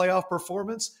huge playoff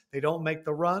performance. They don't make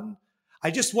the run.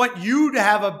 I just want you to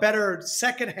have a better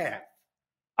second half.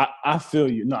 I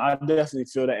feel you. No, I definitely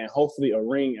feel that, and hopefully a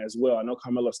ring as well. I know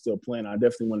Carmelo's still playing. I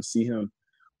definitely want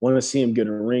to see him get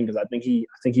a ring because I think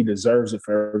he deserves it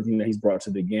for everything that he's brought to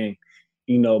the game.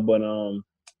 But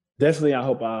definitely I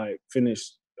hope I finish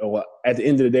at the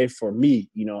end of the day for me,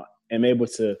 am able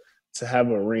to have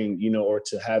a ring, or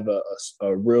to have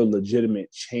a real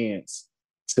legitimate chance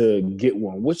to get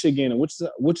one, which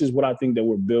is what I think that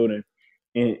we're building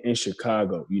in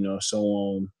Chicago,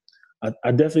 So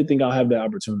I definitely think I'll have that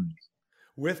opportunity.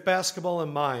 With basketball in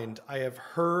mind, I have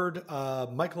heard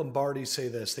Mike Lombardi say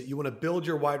this, that you want to build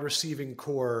your wide receiving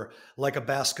core like a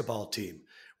basketball team,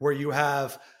 where you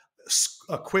have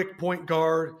a quick point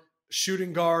guard,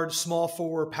 shooting guard, small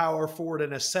forward, power forward,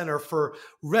 and a center for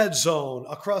red zone,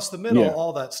 across the middle,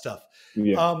 all that stuff.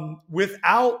 Yeah.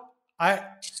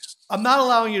 I'm not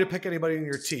allowing you to pick anybody in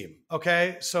your team,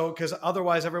 okay? So, because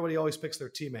otherwise everybody always picks their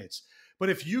teammates. But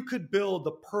if you could build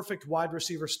the perfect wide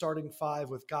receiver starting five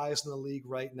with guys in the league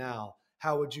right now,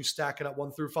 how would you stack it up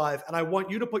 1 through 5? And I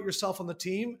want you to put yourself on the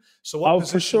team. So what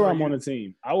position for sure I'm on the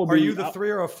team. Are you the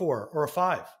 3 or a 4 or a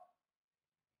 5?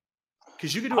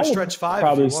 Because you could do a stretch 5.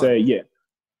 Probably say, yeah.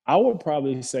 I would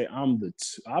probably say I'm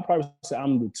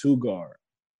the 2 guard.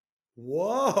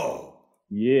 Whoa.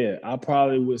 Yeah, I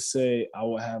probably would say I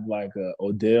would have like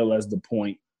Odell as the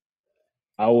point.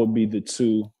 I would be the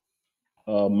 2.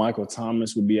 Michael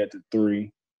Thomas would be at the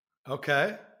 3.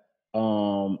 Okay.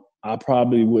 I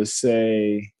probably would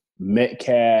say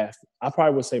Metcalf. I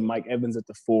probably would say Mike Evans at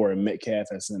the 4 and Metcalf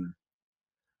at center.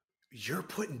 You're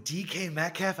putting DK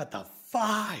Metcalf at the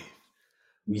 5.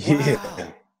 Yeah.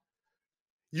 Wow.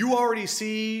 You already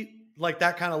see like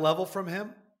that kind of level from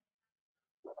him?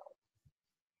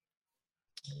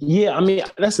 Yeah, I mean,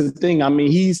 that's the thing. I mean,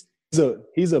 he's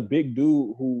a big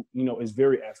dude who, is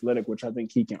very athletic, which I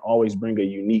think he can always bring a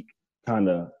unique kind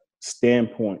of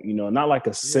standpoint, not like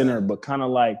a center, but kind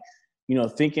of like,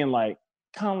 thinking like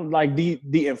kind of like the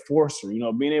enforcer,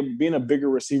 being a bigger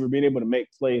receiver, being able to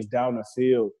make plays down the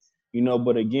field,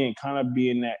 but again, kind of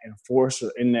being that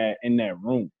enforcer in that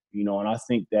room, and I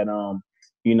think that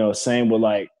same with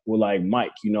Mike,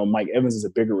 Mike Evans is a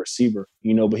bigger receiver,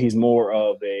 but he's more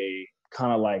of a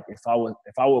kind of like if I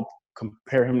would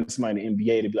compare him to somebody in the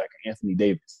NBA, to be like Anthony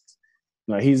Davis.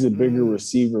 He's a bigger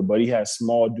receiver, but he has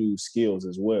small dude skills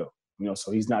as well.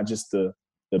 So he's not just the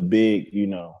big,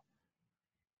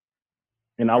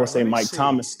 And I would say Mike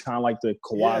Thomas kind of like the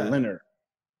Kawhi Leonard.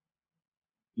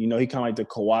 He kind of like the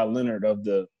Kawhi Leonard of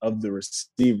the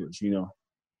receivers.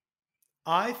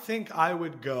 I think I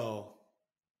would go.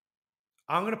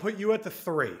 I'm going to put you at the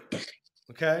 3.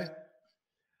 Okay.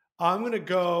 I'm going to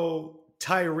go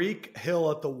Tyreek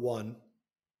Hill at the 1.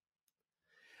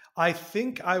 I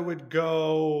think I would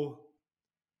go.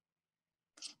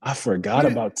 I forgot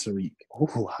about Tariq.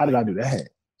 Ooh, how did I do that?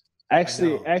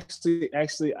 Actually, I'm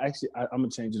gonna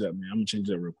change it up, man. I'm gonna change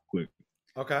it up real quick.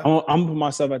 Okay. I'm gonna put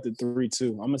myself at the 3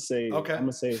 too. I'm gonna say Tariq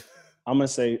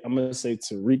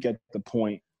at the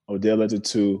point, Odell at the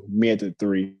 2, me at the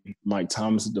 3, Mike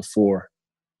Thomas at the 4,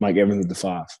 Mike Evans at the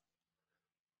 5.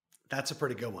 That's a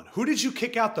pretty good one. Who did you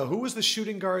kick out though? Who was the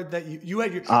shooting guard that you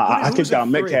had? I kicked out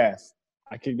Metcalf.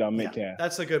 Yeah,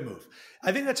 that's a good move.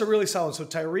 I think that's a really solid. So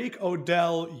Tyreek,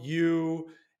 Odell, you,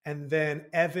 and then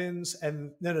Evans,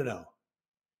 and no.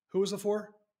 Who was the 4?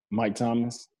 Mike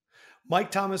Thomas.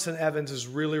 Mike Thomas and Evans is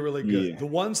really, really good. Yeah. The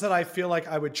ones that I feel like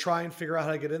I would try and figure out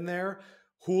how to get in there,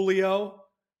 Julio.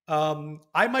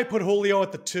 I might put Julio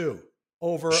at the 2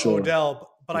 over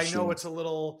Odell, but I know it's a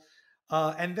little.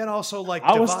 And then also like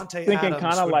Devontae Adams.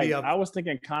 I was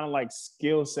thinking kind of like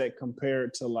skill set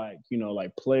compared to like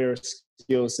player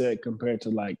skill set compared to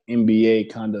like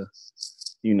NBA kind of.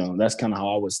 That's kind of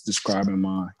how I was describing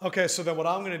mine. Okay, so then what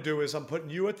I'm going to do is I'm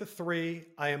putting you at the 3.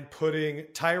 I am putting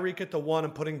Tyreek at the 1.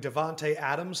 I'm putting Devontae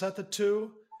Adams at the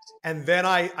 2. And then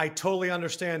I totally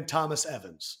understand Thomas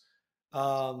Evans.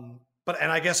 And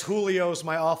I guess Julio's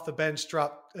my off the bench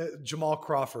drop Jamal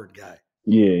Crawford guy.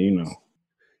 Yeah,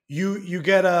 You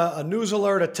get a news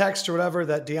alert, a text or whatever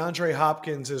that DeAndre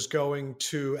Hopkins is going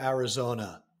to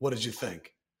Arizona. What did you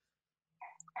think?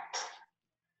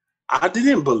 I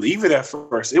didn't believe it at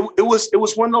first. It was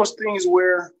one of those things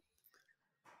where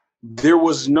there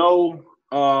was no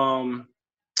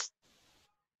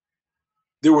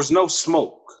there was no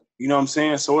smoke. You know what I'm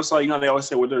saying? So it's like, they always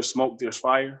say where there's smoke, there's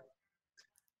fire.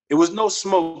 It was no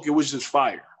smoke. It was just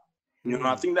fire.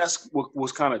 I think that's what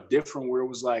was kind of different, where it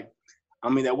was like,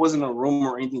 that wasn't a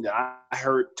rumor or anything that I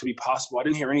heard to be possible. I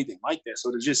didn't hear anything like that.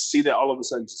 So to just see that all of a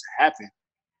sudden just happen,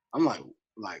 I'm like,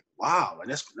 wow, like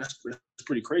that's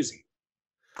pretty crazy.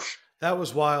 That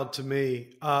was wild to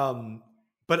me. So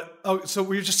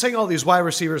we were just saying all these wide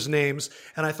receivers' names,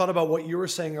 and I thought about what you were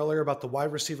saying earlier about the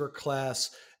wide receiver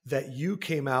class that you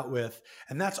came out with,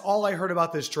 and that's all I heard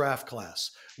about this draft class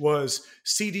was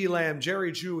CeeDee Lamb,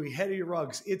 Jerry Jeudy, Hetty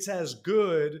Ruggs. It's as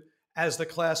good as the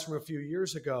class from a few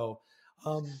years ago.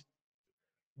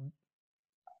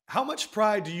 How much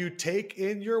pride do you take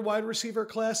in your wide receiver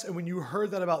class? And when you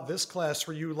heard that about this class,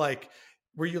 were you like,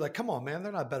 come on, man,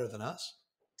 they're not better than us?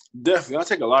 Definitely. I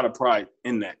take a lot of pride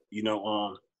in that, in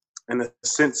the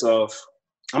sense of,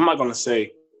 I'm not going to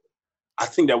say, I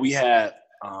think that we had,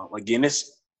 again,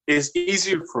 it's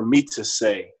easier for me to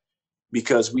say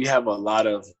because we have a lot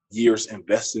of years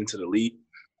invested into the league.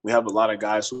 We have a lot of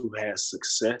guys who had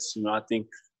success. I think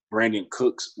Brandon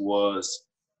Cooks was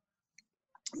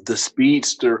the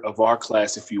speedster of our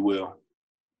class, if you will.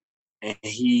 And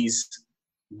he's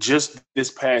just this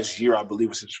past year, I believe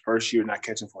was his first year not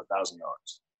catching for 1,000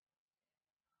 yards.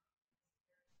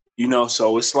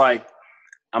 So it's like,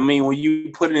 when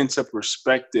you put it into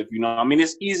perspective,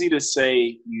 it's easy to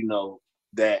say,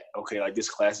 that, okay, like this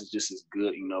class is just as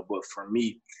good, but for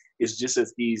me, it's just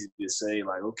as easy to say,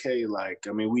 like, okay, like,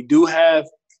 we do have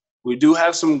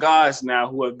some guys now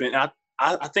who have been,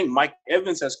 I think Mike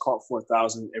Evans has caught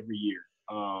 4,000 every year,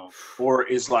 or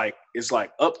it's like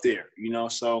up there,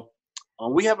 so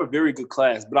we have a very good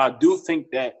class, but I do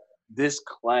think that this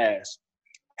class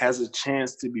has a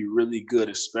chance to be really good,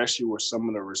 especially where some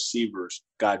of the receivers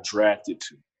got drafted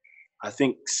to. I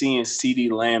think seeing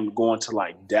CeeDee Lamb going to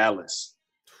like Dallas,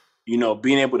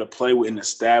 being able to play with an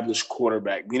established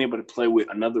quarterback, being able to play with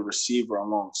another receiver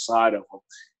alongside of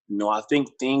him, I think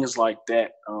things like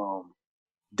that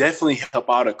definitely help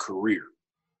out a career.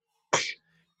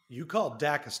 You call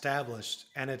Dak established,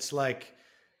 and it's like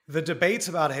the debates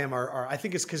about him are I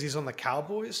think it's because he's on the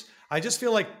Cowboys. I just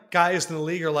feel like guys in the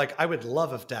league are like, I would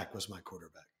love if Dak was my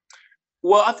quarterback.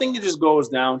 Well, I think it just goes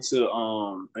down to,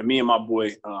 and me and my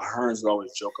boy Hearns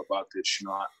always joke about this,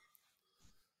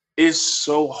 it's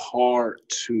so hard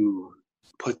to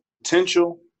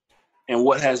potential and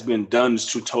what has been done is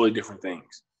two totally different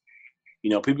things.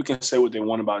 People can say what they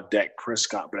want about Dak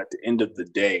Prescott, but at the end of the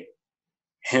day,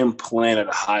 him playing at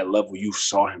a high level, you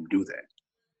saw him do that.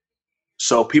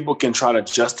 So people can try to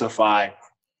justify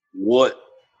what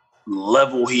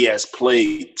level he has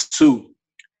played to,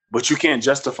 but you can't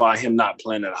justify him not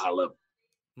playing at a high level.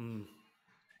 And,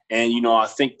 I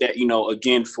think that,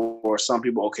 again, for some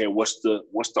people, okay, what's the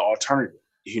alternative?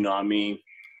 Right.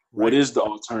 What is the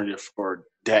alternative for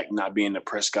Dak not being the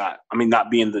Prescott?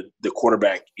 Not being the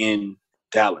quarterback in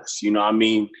Dallas.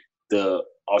 The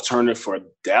alternative for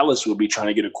Dallas would be trying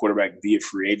to get a quarterback via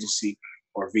free agency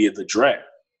or via the draft.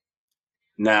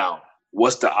 Now,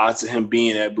 what's the odds of him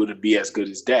being able to be as good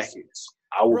as Dak is?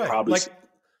 I would probably say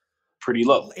pretty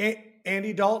low.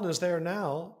 Andy Dalton is there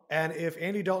now, and if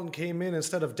Andy Dalton came in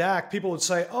instead of Dak, people would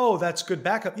say, "Oh, that's good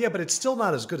backup." Yeah, but it's still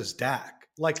not as good as Dak.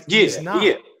 He's not.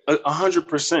 Yeah,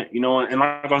 100%.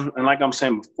 And like I'm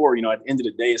saying before, at the end of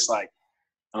the day, it's like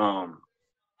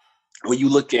when you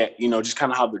look at just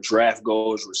kind of how the draft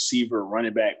goes, receiver,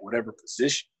 running back, whatever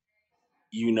position,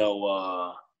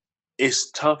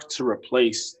 it's tough to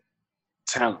replace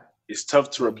talent. It's tough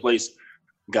to replace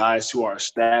guys who are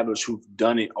established, who've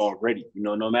done it already.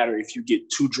 No matter if you get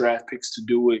 2 draft picks to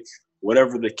do it,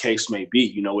 whatever the case may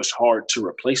be, it's hard to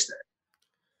replace that.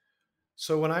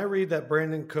 So when I read that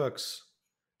Brandon Cooks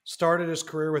started his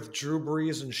career with Drew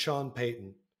Brees and Sean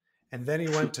Payton, and then he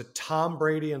went to Tom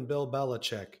Brady and Bill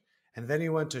Belichick, and then he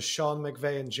went to Sean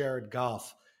McVay and Jared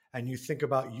Goff, and you think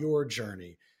about your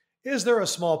journey, is there a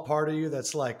small part of you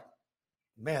that's like,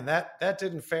 man, that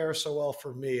didn't fare so well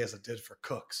for me as it did for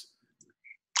Cooks?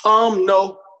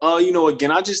 No.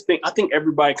 Again, I think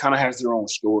everybody kind of has their own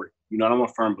story. I'm a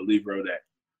firm believer of that.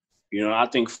 I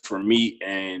think for me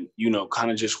and,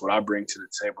 kind of just what I bring to the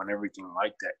table and everything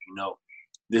like that,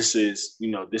 this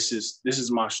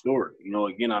is my story.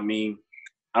 Again, I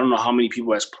don't know how many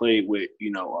people has played with,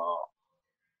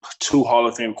 2 Hall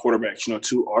of Fame quarterbacks,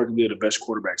 2 arguably the best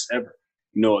quarterbacks ever.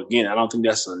 Again, I don't think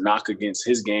that's a knock against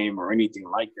his game or anything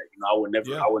like that. I would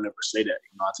never say that.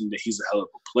 I think that he's a hell of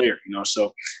a player,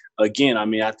 So, again,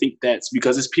 I think that's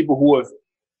because it's people who have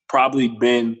probably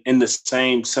been in the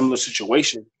similar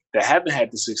situation that haven't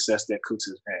had the success that Cooks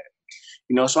has had.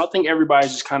 So I think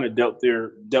everybody's just kind of dealt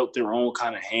their own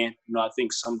kind of hand. I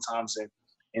think sometimes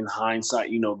in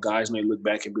hindsight, guys may look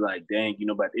back and be like, dang,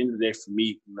 but at the end of the day, for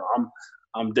me,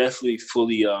 I'm definitely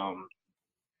fully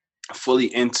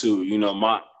into,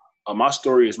 my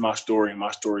story is my story, and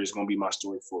my story is going to be my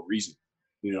story for a reason.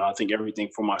 I think everything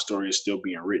for my story is still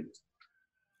being written.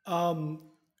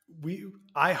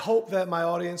 I hope that my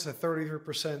audience at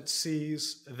 33%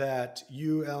 sees that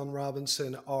you, Allen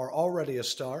Robinson, are already a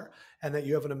star and that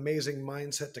you have an amazing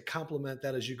mindset to complement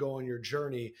that as you go on your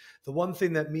journey. The one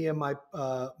thing that me and my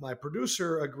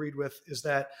producer agreed with is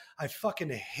that I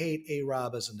fucking hate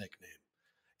A-Rob as a nickname.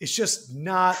 It's just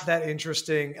not that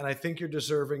interesting, and I think you're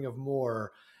deserving of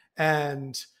more.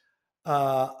 And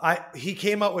he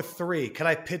came up with 3. Can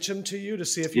I pitch him to you to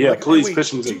see if you like? Please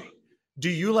pitch him to me. Do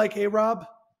you like A-Rob?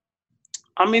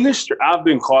 I mean, I've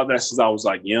been called that since I was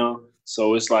like young,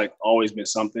 so it's like always been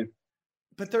something.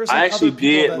 But there's I actually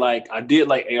did like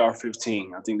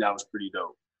AR-15. I think that was pretty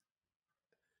dope.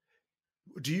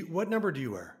 What number do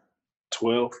you wear?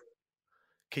 12.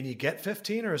 Can you get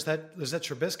 15, or is that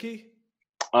Trubisky?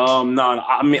 No.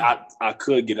 I mean, I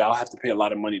could get it. I'll have to pay a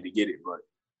lot of money to get it, but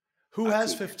who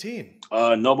has 15?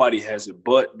 Nobody has it,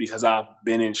 but because I've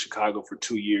been in Chicago for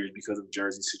 2 years because of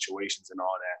jersey situations and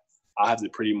all that, I have to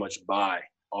pretty much buy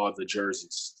all the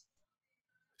jerseys.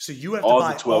 So you have to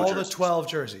buy all the 12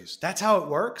 jerseys. That's how it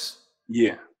works?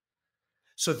 Yeah.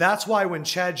 So that's why when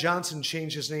Chad Johnson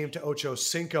changed his name to Ocho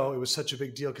Cinco, it was such a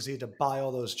big deal because he had to buy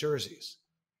all those jerseys.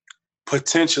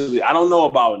 Potentially. I don't know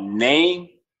about name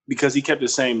because he kept the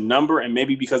same number, and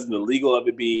maybe because of the legal of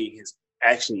it being his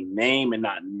actually name and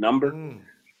not number.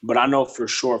 But I know for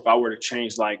sure if I were to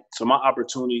change, so my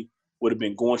opportunity would have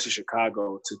been going to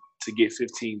Chicago to get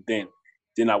 15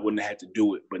 then I wouldn't have had to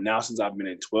do it. But now since I've been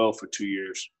in 12 for 2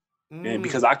 years, and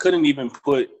because I couldn't even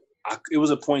it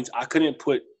was a point I couldn't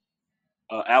put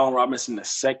Allen Robinson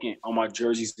II on my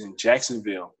jerseys in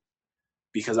Jacksonville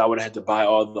because I would have had to buy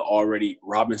all the already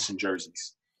Robinson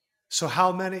jerseys. So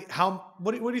what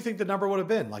do you think the number would have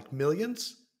been? Like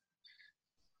millions?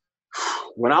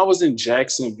 When I was in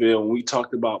Jacksonville, when we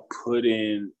talked about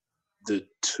putting the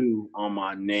 2 on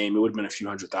my name, it would have been a few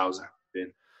 $100,000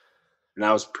 then. And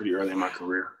that was pretty early in my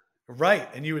career. Right.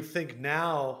 And you would think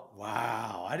now,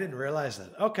 wow, I didn't realize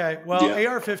that. Okay. Well, yeah.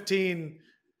 AR-15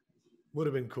 would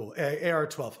have been cool.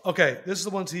 AR-12. Okay. This is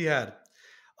the ones he had.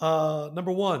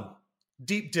 Number 1,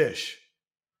 deep dish.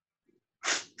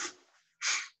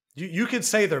 You can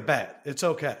say they're bad. It's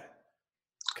okay.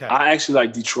 Okay. I actually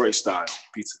like Detroit style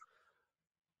pizza.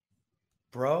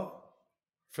 Bro,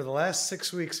 for the last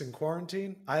 6 weeks in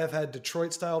quarantine, I have had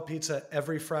Detroit style pizza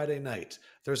every Friday night.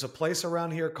 There's a place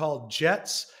around here called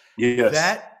Jets. Yes.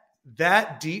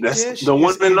 That deep dish. The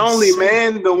one and only,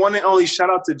 man. The one and only. Shout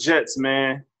out to Jets,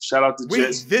 man. Shout out to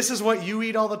Jets. This is what you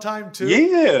eat all the time too?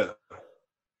 Yeah.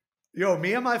 Yo,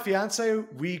 me and my fiance,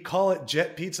 we call it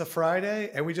Jet Pizza Friday,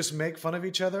 and we just make fun of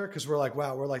each other because we're like,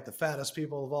 wow, we're like the fattest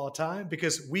people of all time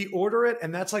because we order it,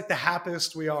 and that's like the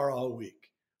happiest we are all week.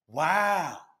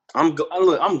 Wow. I'm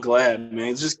glad,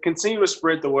 man. Just continue to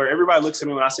spread the word. Everybody looks at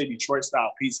me when I say Detroit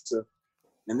style pizza,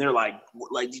 and they're like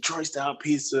Detroit style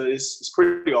pizza. It's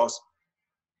pretty awesome.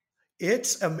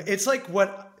 It's like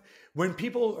when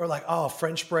people are like, oh,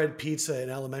 French bread pizza in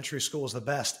elementary school is the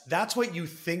best. That's what you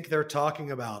think they're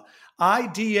talking about. I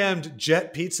DM'd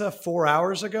Jet Pizza 4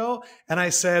 hours ago, and I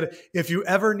said, if you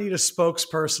ever need a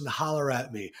spokesperson, holler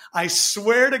at me. I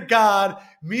swear to God,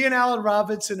 me and Allen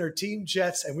Robinson are Team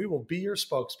Jets, and we will be your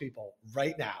spokespeople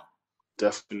right now.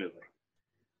 Definitely.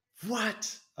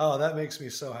 What? Oh, that makes me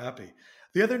so happy.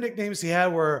 The other nicknames he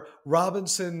had were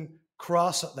Robinson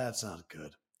Cross. That's not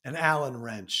good. And Allen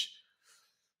Wrench.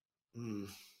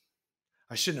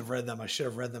 I shouldn't have read them. I should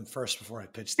have read them first before I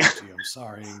pitched them to you. I'm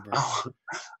sorry, Ingber.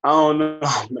 I don't know.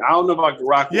 I don't know if I can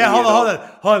rock. Yeah, hold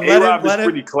on. A-Rob is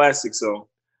pretty classic. So,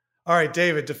 all right,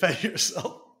 David, defend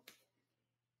yourself.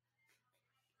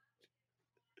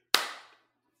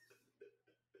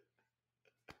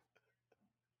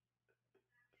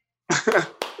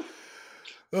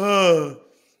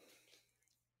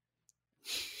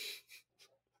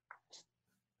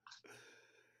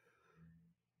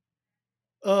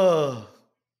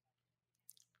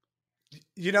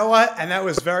 You know what? And that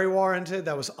was very warranted.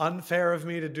 That was unfair of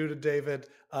me to do to David.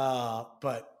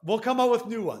 But we'll come up with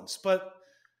new ones. But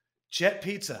Jet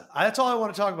Pizza. That's all I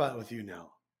want to talk about with you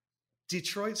now.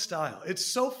 Detroit style. It's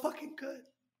so fucking good.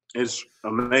 It's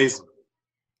amazing.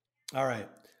 All right.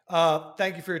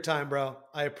 Thank you for your time, bro.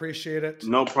 I appreciate it.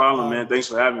 No problem, man. Thanks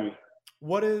for having me.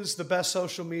 What is the best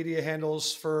social media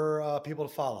handles for people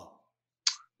to follow?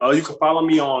 You can follow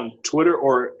me on Twitter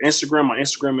or Instagram. My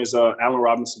Instagram is Allen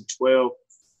Robinson 12.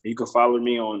 You can follow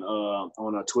me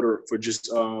on Twitter for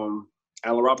just Allen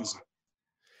Robinson.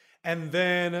 And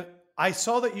then I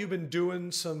saw that you've been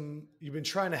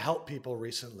trying to help people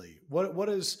recently.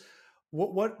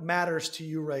 What matters to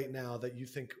you right now that you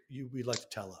think we'd like to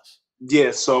tell us?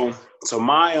 Yeah, so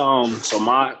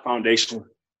my foundation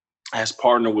has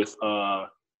partnered with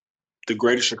the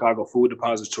Greater Chicago Food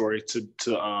Depository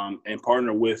and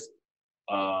partner with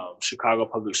Chicago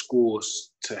Public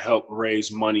Schools to help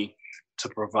raise money to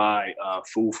provide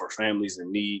food for families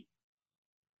in need.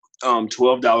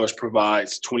 $12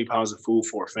 provides 20 pounds of food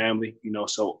for a family.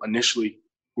 So initially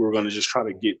we were going to just try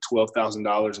to get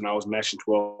 $12,000, and I was matching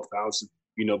 $12,000.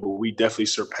 But we definitely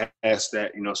surpassed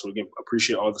that. So again,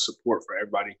 appreciate all the support for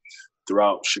everybody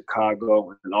throughout Chicago,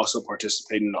 and also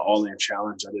participating in the All-In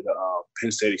Challenge. I did a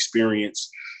Penn State experience,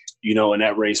 and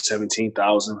that raised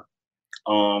 $17,000.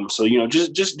 So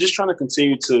just trying to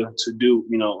continue to do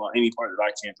any part that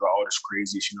I can throughout all this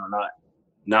craziness.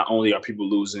 Not only are people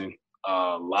losing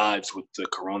lives with the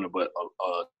corona, but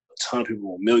a ton of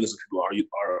people, millions of people are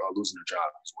losing their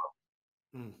jobs as well.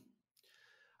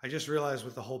 I just realized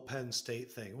with the whole Penn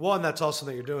State thing, one, that's awesome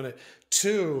that you're doing it.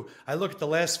 Two, I look at the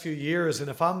last few years, and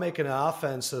if I'm making an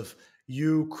offense of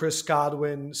you, Chris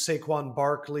Godwin, Saquon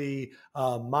Barkley,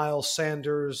 Miles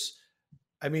Sanders,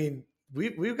 I mean,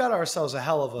 we've got ourselves a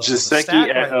hell of a Gesicki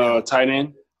at tight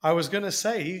end. I was going to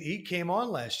say he came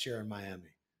on last year in Miami.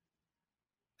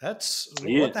 That's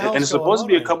what the hell. And it's supposed to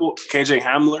be a couple. KJ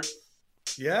Hamler.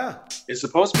 Yeah, it's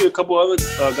supposed to be a couple other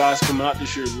guys coming out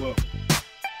this year as well.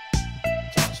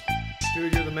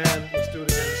 Dude, you're the man. Let's do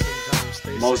it again sometime.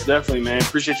 Stay Most safe. Definitely, man.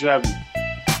 Appreciate you having me.